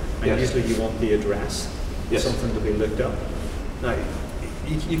load, and usually you want the address, something to be looked up. Now,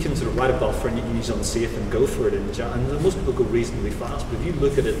 you can sort of write a buffer and you can use Unsafe and go for it in Java, and most people go reasonably fast, but if you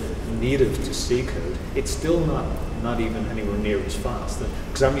look at it native to C code, it's still not even anywhere near as fast,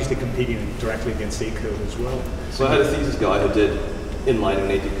 because I'm usually competing directly against C code as well. So I had a thesis guy who did inlining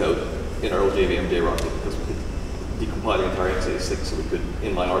native code in our old JVM JRocket, because we could decompile the entire x86 so we could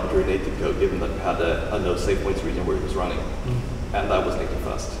inline arbitrary native code given that we had a no save points region where it was running, and that was native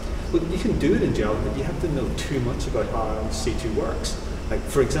fast. Well, you can do it in Java, but you have to know too much about how C2 works. Like,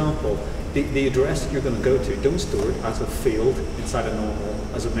 for example, the address that you're going to go to, don't store it as a field inside a normal,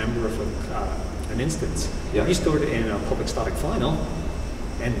 as a member of an instance. If you store it in a public static final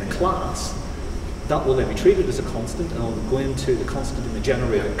in the class, that will then be treated as a constant, and it will go into the constant in the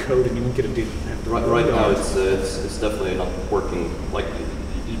generated code, and you won't get a data-dependent. Right now, it's definitely not working. Like,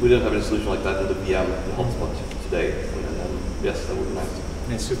 we don't have any solution like that in the VM, the hotspot today. And yes, that would be nice.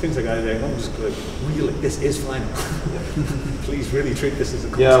 And so things like that, I'm just like, really, this is final. Please really treat this as a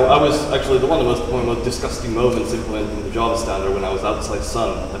constant. Yeah, I was actually one of the most disgusting moments implementing the Java standard when I was outside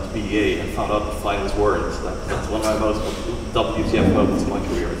Sun at BEA and found out the finals weren't. That's one of my most WTF moments in my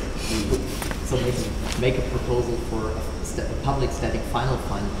career. So make a proposal for a public static final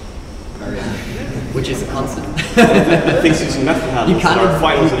variant, which is a constant. Things using method handles that are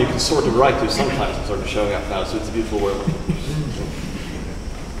finals that you can sort of write to sometimes are sort of showing up now, so it's a beautiful world.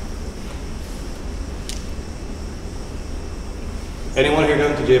 Anyone here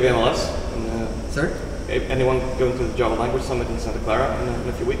going to JVMLS? Sir? Anyone going to the Java Language Summit in Santa Clara in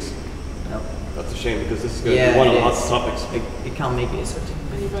a few weeks? No. That's a shame because this is going to be one of the hot topics. It can't make it.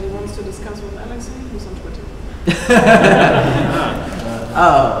 Anybody wants to discuss with Alexei? Who's on Twitter?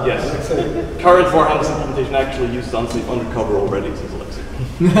 Oh. Yes. Current Warhammer's implementation actually uses Unsafe undercover already, says Alexei.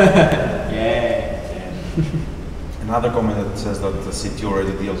 Yeah. Another comment that says that the CT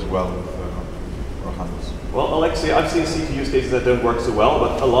already deals well with Warhammers. Well, Alexei, I've seen CT use cases that don't work so well,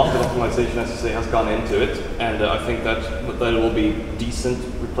 but a lot of optimization, as you say, has gone into it, and I think that it will be decent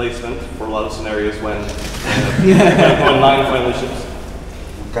replacement for a lot of scenarios when 9 finally ships.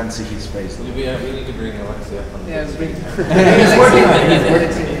 You can't see his face. We need to bring Alexei up on Yeah, this. bring. He's working on it.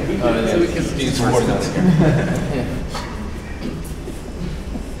 He's working on it.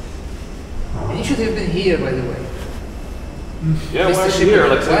 And you should have been here, by the way. Yeah, Mr. why is he Shipper, here,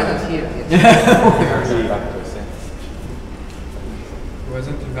 Alexei? why not here?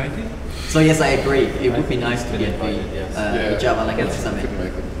 Wasn't invited? So yes, I agree. It would be nice to get invited, yes. the Java Language Summit.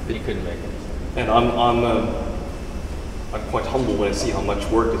 He couldn't make it. And I'm quite humble when I see how much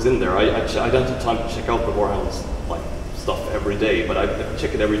work is in there. I don't have time to check out the Warhammer's stuff every day, but I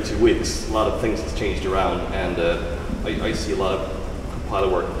check it every 2 weeks. A lot of things have changed around, and I see a lot of compiler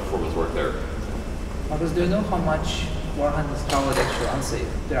work, performance work there. Marcus, do you know how much Warhammer's covered actually unsafe?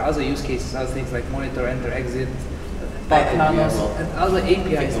 There are other use cases, other things like monitor, enter, exit, panels, and other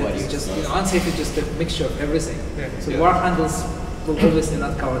APIs that is just, unsafe is just a mixture of everything. So war handles will obviously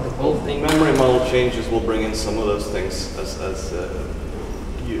not cover the whole thing. Memory model changes will bring in some of those things as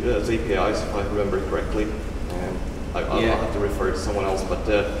APIs, if I remember correctly. I'll have to refer to someone else, but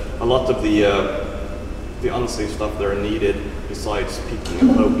a lot of the unsafe stuff that are needed, besides peeking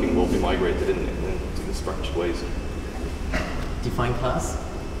and poking, will be migrated into the structured ways. Define class?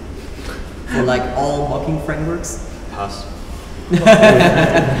 For like all mocking frameworks? Pass.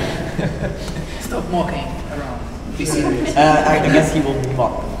 Stop mocking around. Be serious. I guess he will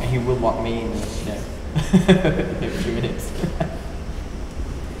mock me in a few minutes.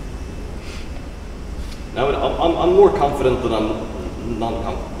 Now I'm more confident than I'm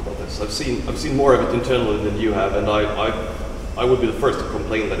non-confident about this. I've seen more of it internally than you have, and I would be the first to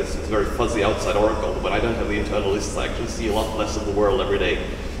complain that it's very fuzzy outside Oracle. When I don't have the internal lists, I actually see a lot less of the world every day.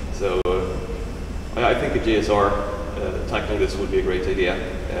 So I think a JSR tackling this would be a great idea,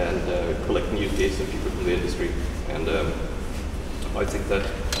 and collecting use cases and people from the industry. And I think that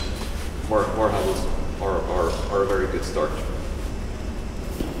war handles are a very good start.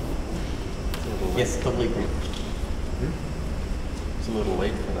 Yes, totally agree. It's a little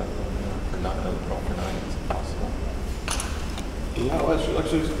late for that, for not for 9, it's impossible. No,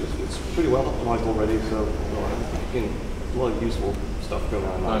 actually it's pretty well optimized already, so a lot of useful stuff going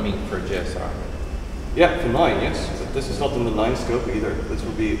on. I mean, for JSR. Yeah, for 9, yes. But this is not in the 9 scope either. This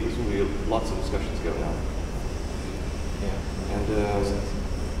will be lots of discussions going on. Yeah. And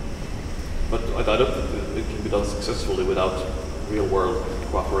but I don't think it can be done successfully without real-world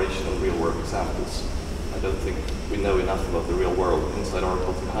cooperation and real-world examples. I don't think we know enough about the real world inside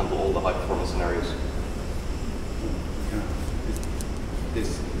Oracle to handle all the high-performance scenarios.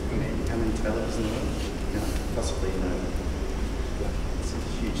 There's how many developers in the world? Possibly, it's a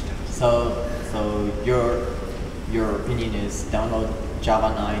huge task. So your opinion is download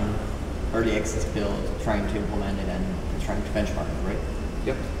Java 9 early access build, trying to implement it and trying to benchmark it, right?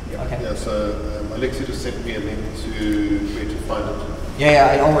 Yep. Okay. Yeah, so Alexei just sent me a link to where to find it. Yeah,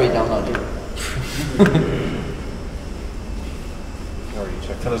 I already downloaded it. Already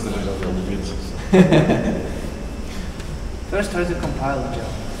checked. Tell us the result of the videos. First try to compile in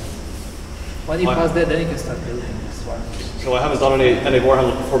Java. When you pass that, then you can start building this one. So I haven't done any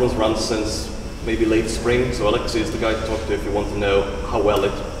Warhammer performance runs since maybe late spring, so Alexei is the guy to talk to if you want to know how well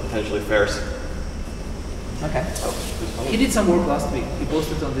it potentially fares. Okay. He did some work last week. He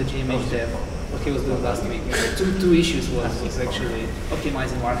posted on the GMH dev what he was doing last week. Two issues was actually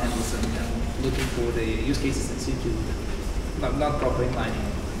optimizing war handles and looking for the use cases in C2, not proper inlining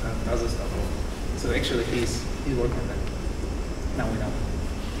and other stuff. So actually he's working on that. Now we know.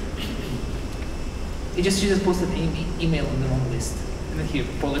 He just posted an email on the wrong list. And then he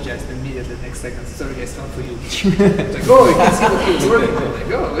apologized immediately the next second. Sorry guys, not for you. Like, oh, you can see what he was working on.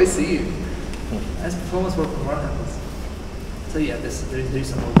 Like, oh, I see. That's performance work for war handles. So yeah, there is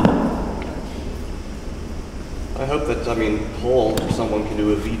some hope. I I hope that, I mean, Paul or someone can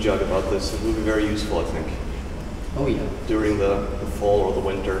do a VJug about this. It will be very useful, I think. Oh yeah. During the fall or the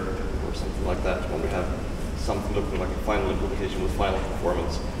winter or something like that, when we have something looking like a final implementation with final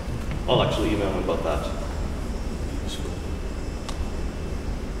performance. I'll actually email him about that.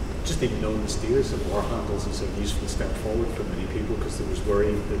 Just even knowing the steers of war handles is a useful step forward for many people because there was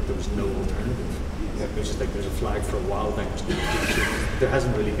worry that there was no alternative. Yeah. It was just like there's a flag for a while then. There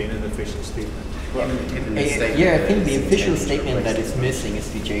hasn't really been an official statement. Well, yeah, I think the official statement that is missing is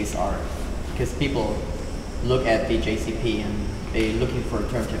the JSR, because people look at the JCP and they're looking for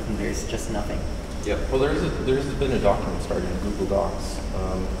alternative and there's just nothing. Yeah, well there's been a document started in Google Docs.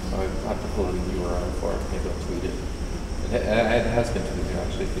 I have to pull the URL for it, maybe I'll tweet it. It has been tweeted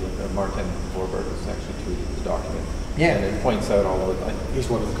actually. If you look at Martin Borberg has actually tweeted this document. Yeah. And it points out all of it. He's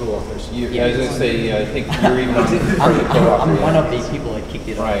one of the co-authors. Yeah, I was going to say, I think you're even on part of the co-author. I'm one of these people that kicked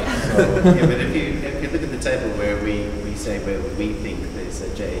it off. Right. So. Yeah, but if you look at the table where we say where we think there's a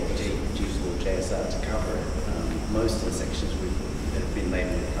usable JSR to cover it, most of the sections have been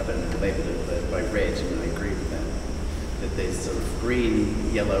labelled, I don't know, labelled it by red, and I agree with that. That there's sort of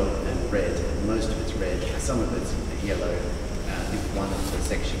green, yellow, and red, and most of it's red, some of it's yellow. I think one of the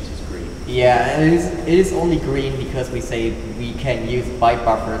sections is green. Yeah, it is only green because we say we can use byte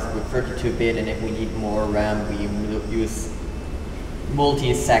buffers with 32-bit, and if we need more RAM, we use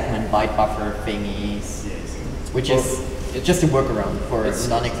multi-segment byte buffer thingies, yes. Which is just a workaround for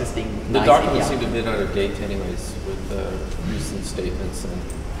non-existing. The document seemed a bit out of date, anyways, with recent statements and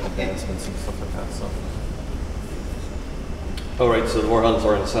advancements and stuff like that. So. All right, so the war handles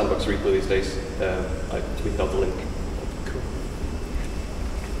are in the sandbox repo these days. I tweeted out the link.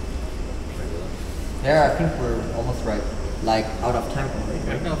 Yeah, I think we're almost right. Like out of time already,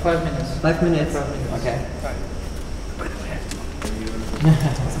 right? No, 5 minutes. 5 minutes? 5 minutes. Okay.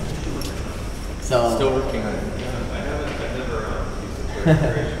 So still working on it.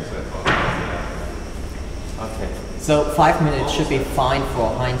 Okay. So 5 minutes should be fine for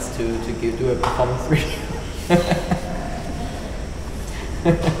Heinz to do a performance review.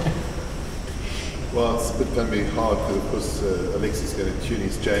 Well, it's a bit going to be hard because, of course, Alexis is going to tune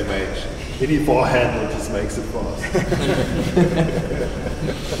his JMH. Any bar handle just makes it fast.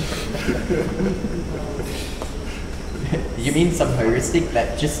 You mean some heuristic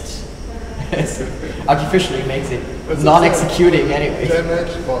that just artificially makes it non-executing anyway?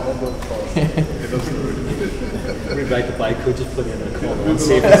 JMH, bar handle fast. It doesn't really. Rewrite the bytecode, just put in a call on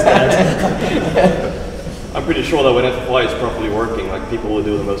safe instead. I'm pretty sure that when FFI is properly working, like people will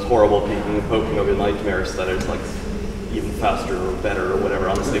do the most horrible peeking and poking of your nightmares that it's like even faster or better or whatever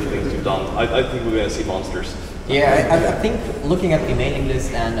unsafe things you've done. I think we're going to see monsters. Yeah, I think looking at the mailing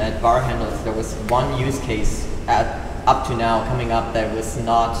list and at bar handles, there was one use case up to now coming up that was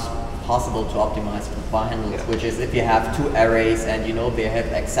not possible to optimize with bar handles, which is if you have two arrays and you know they have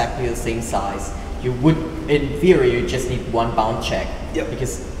exactly the same size, you would, in theory, you just need one bound check. Yep.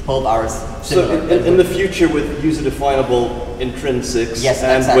 Because both are similar. So in the future with user-definable intrinsics yes,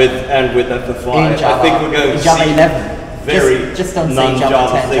 and with FFI, Java, I think we're going to Java see 11. very just don't say non-Java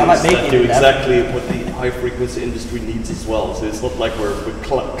Java 10. things Java that do exactly what the high-frequency industry needs as well. So it's not like we're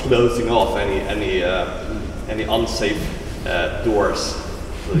closing off any unsafe doors.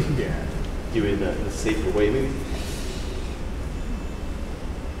 So do it in a safer way, maybe.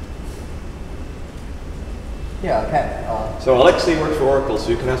 Yeah, okay. So Alexei works for Oracle,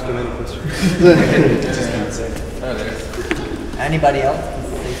 so you can ask him any questions. Anybody else can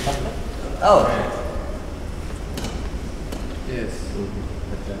say something? Oh. Yes.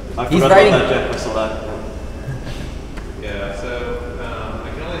 I He's forgot writing. about that, Jeff. I saw that. Yeah, so I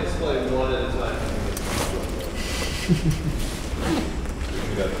can only explain one at a time.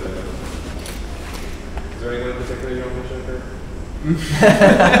 Is there anyone in particular you want to show her?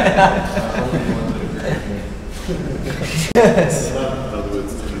 Only one that agrees with me. In other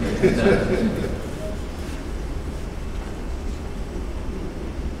words,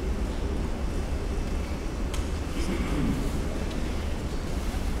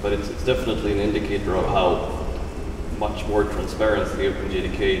 But it's definitely an indicator of how much more transparency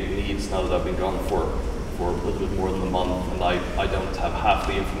OpenJDK needs now that I've been gone for a little bit more than a month, and I don't have half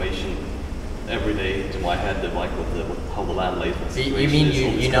the information every day to my head of like how the land lays. You mean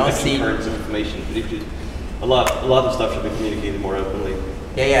you now see currents of information? A lot of stuff should be communicated more openly.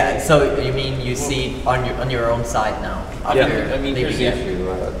 Yeah. So you mean you see on your own side now? I mean, here's the issue.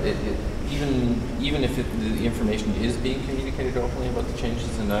 Even if the information is being communicated openly about the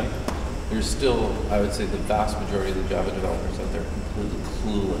changes in Night, there's still, I would say, the vast majority of the Java developers out there completely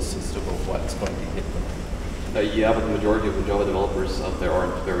clueless as to what's going to hit them. Yeah, but the majority of the Java developers out there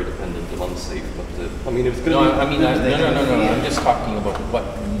aren't very dependent on Unsafe. But I mean, if it's going to be... No. I'm just talking about what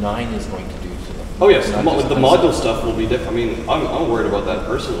 9 is going to do to them. Oh yes, the module stuff will be different. I mean, I'm worried about that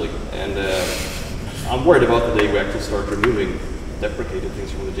personally, and I'm worried about the day we actually start removing deprecated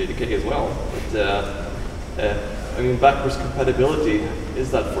things from the JDK as well. But I mean, backwards compatibility,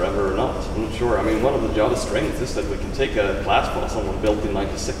 is that forever or not? I'm not sure. I mean, one of the Java strengths is that we can take a class file someone built in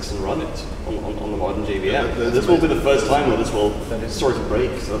 '96 and run it on the modern JVM. Yeah, this will be the first time where this will sort of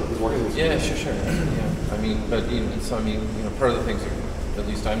break. So it's working. Yeah, sure. Yeah, I mean, but so I mean, part of the things at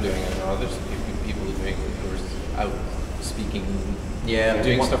least I'm doing, and others people are doing who are out speaking,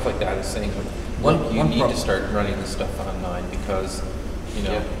 doing stuff like that, is saying, look, you need to start running this stuff on 9 because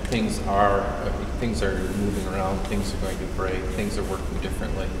things are moving around, things are going to break, things are working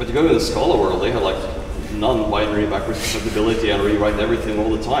differently. But you go to the Scala world, they have like non-binary backwards compatibility and rewrite everything all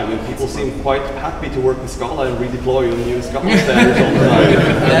the time, and people seem quite happy to work with Scala and redeploy and use Scala standards all the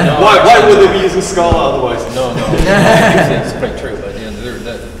time. Why would they be using Scala otherwise? No, it's quite true, but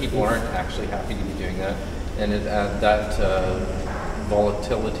people aren't actually happy to be doing that, and that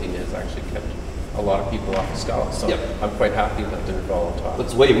volatility has actually kept a lot of people off of Scala, so I'm quite happy that they're volatile.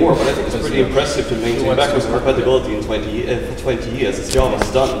 That's way more, but I think it's pretty impressive to maintain backwards compatibility in 20 years, as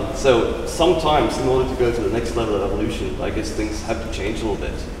Java's done. So sometimes, in order to go to the next level of evolution, I guess things have to change a little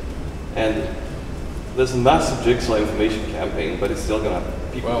bit. And there's a massive Jigsaw information campaign, but it's still gonna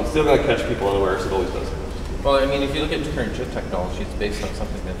catch people unawares. It always does. Well, I mean, if you look at current JIT technology, it's based on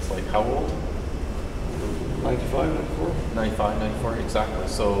something that's like how old? 95, 94? 95, 94, exactly.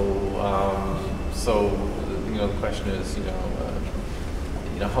 So, the question is,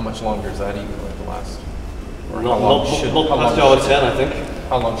 how much longer is that even going to last? Or not past Java 10, I think.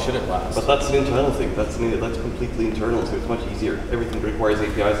 How long should it last? But that's an internal thing. That's completely internal, so it's much easier. Everything that requires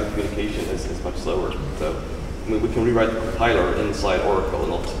APIs and communication is much slower. So, I mean, we can rewrite the compiler inside Oracle and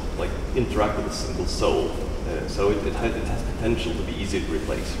not like interact with a single soul. So it has potential to be easier to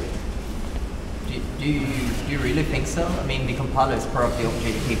replace. Really. Do you really think so? I mean, the compiler is part of the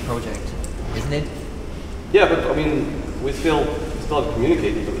OpenJDK project, isn't it? Yeah, but I mean, we still have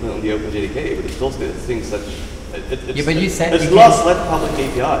communicated on the OpenJDK, but it still things that it's lost less public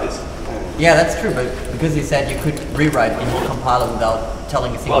APIs. Yeah, that's true, but because you said you could rewrite the whole compiler without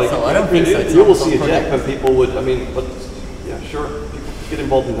telling a single soul, I don't think so. You will see a jet when people would. I mean, but yeah, sure, people get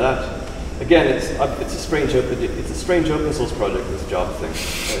involved in that. Again, it's a strange open source project. This Java thing,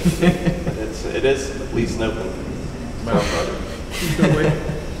 but it is at least an open project.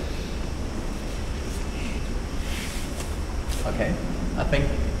 Okay, I think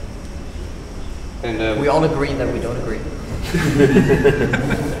and we all agree that we don't agree.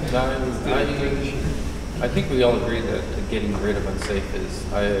 I think we all agree that getting rid of Unsafe is,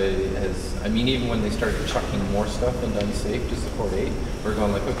 I mean, even when they started chucking more stuff into Unsafe to support 8, we're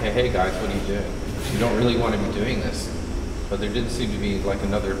going like, okay, hey guys, what are you doing? You don't really want to be doing this. But there didn't seem to be like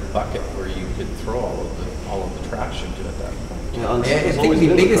another bucket where you could throw all of the trash into at that point. Yeah, I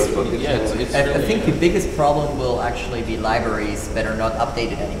think the biggest problem will actually be libraries that are not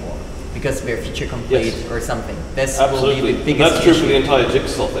updated anymore because they're feature complete or something. This will be the biggest That's true for the entire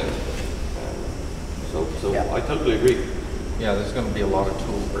Jigsaw thing. So I totally agree. Yeah, there's going to be a lot of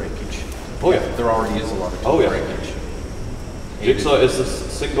tool breakage. Oh yeah. There already is a lot of tool breakage. Jigsaw is the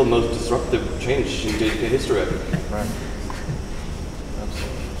single most disruptive change in JDK history, I think. Right.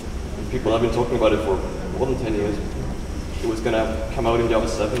 And people have been talking about it for more than 10 years. It was going to come out in Java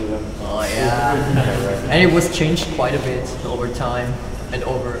 7, Oh yeah. And it was changed quite a bit over time and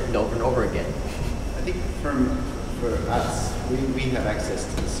over and over and over again. I think for us, we have access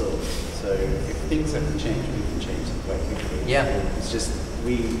to the source. So if things have to change, we can change them quite quickly. Yeah. It's just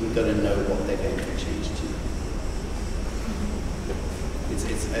we've got to know what they're going to change to.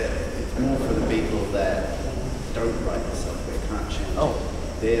 It's more for the people that don't write the software, can't change.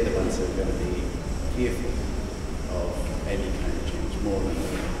 They're the ones that are going to be fearful of any kind of change more than we.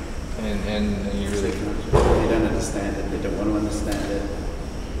 And you really they don't understand it. They don't want to understand it.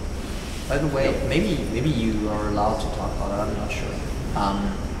 By the way, maybe you are allowed to talk about it. I'm not sure.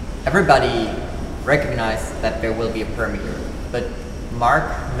 Everybody recognized that there will be a parameter, but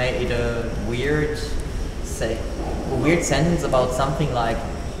Mark made a weird sentence about something like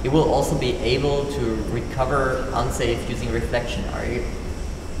it will also be able to recover unsafe using reflection.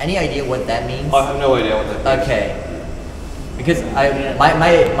 Any idea what that means? I have no idea what that means. Okay, because my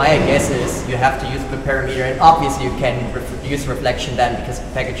guess is you have to use the parameter, and obviously you can use reflection then because the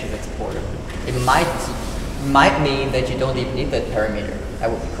package is exported. It might mean that you don't even need that parameter. That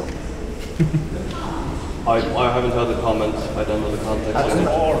would be cool. I haven't heard the comment. I don't know the context.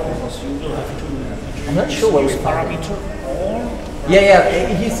 Or because you will have to I'm not sure where we found it. parameter or Yeah,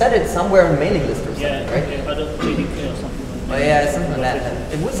 he said it somewhere on mailing list or something, right? okay, other JDK or something like that. Oh yeah, something like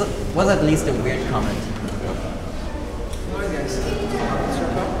that. It was at least a weird comment. Alright guys.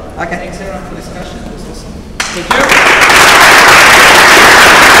 Okay. Thanks everyone for the discussion. This was awesome. Take care.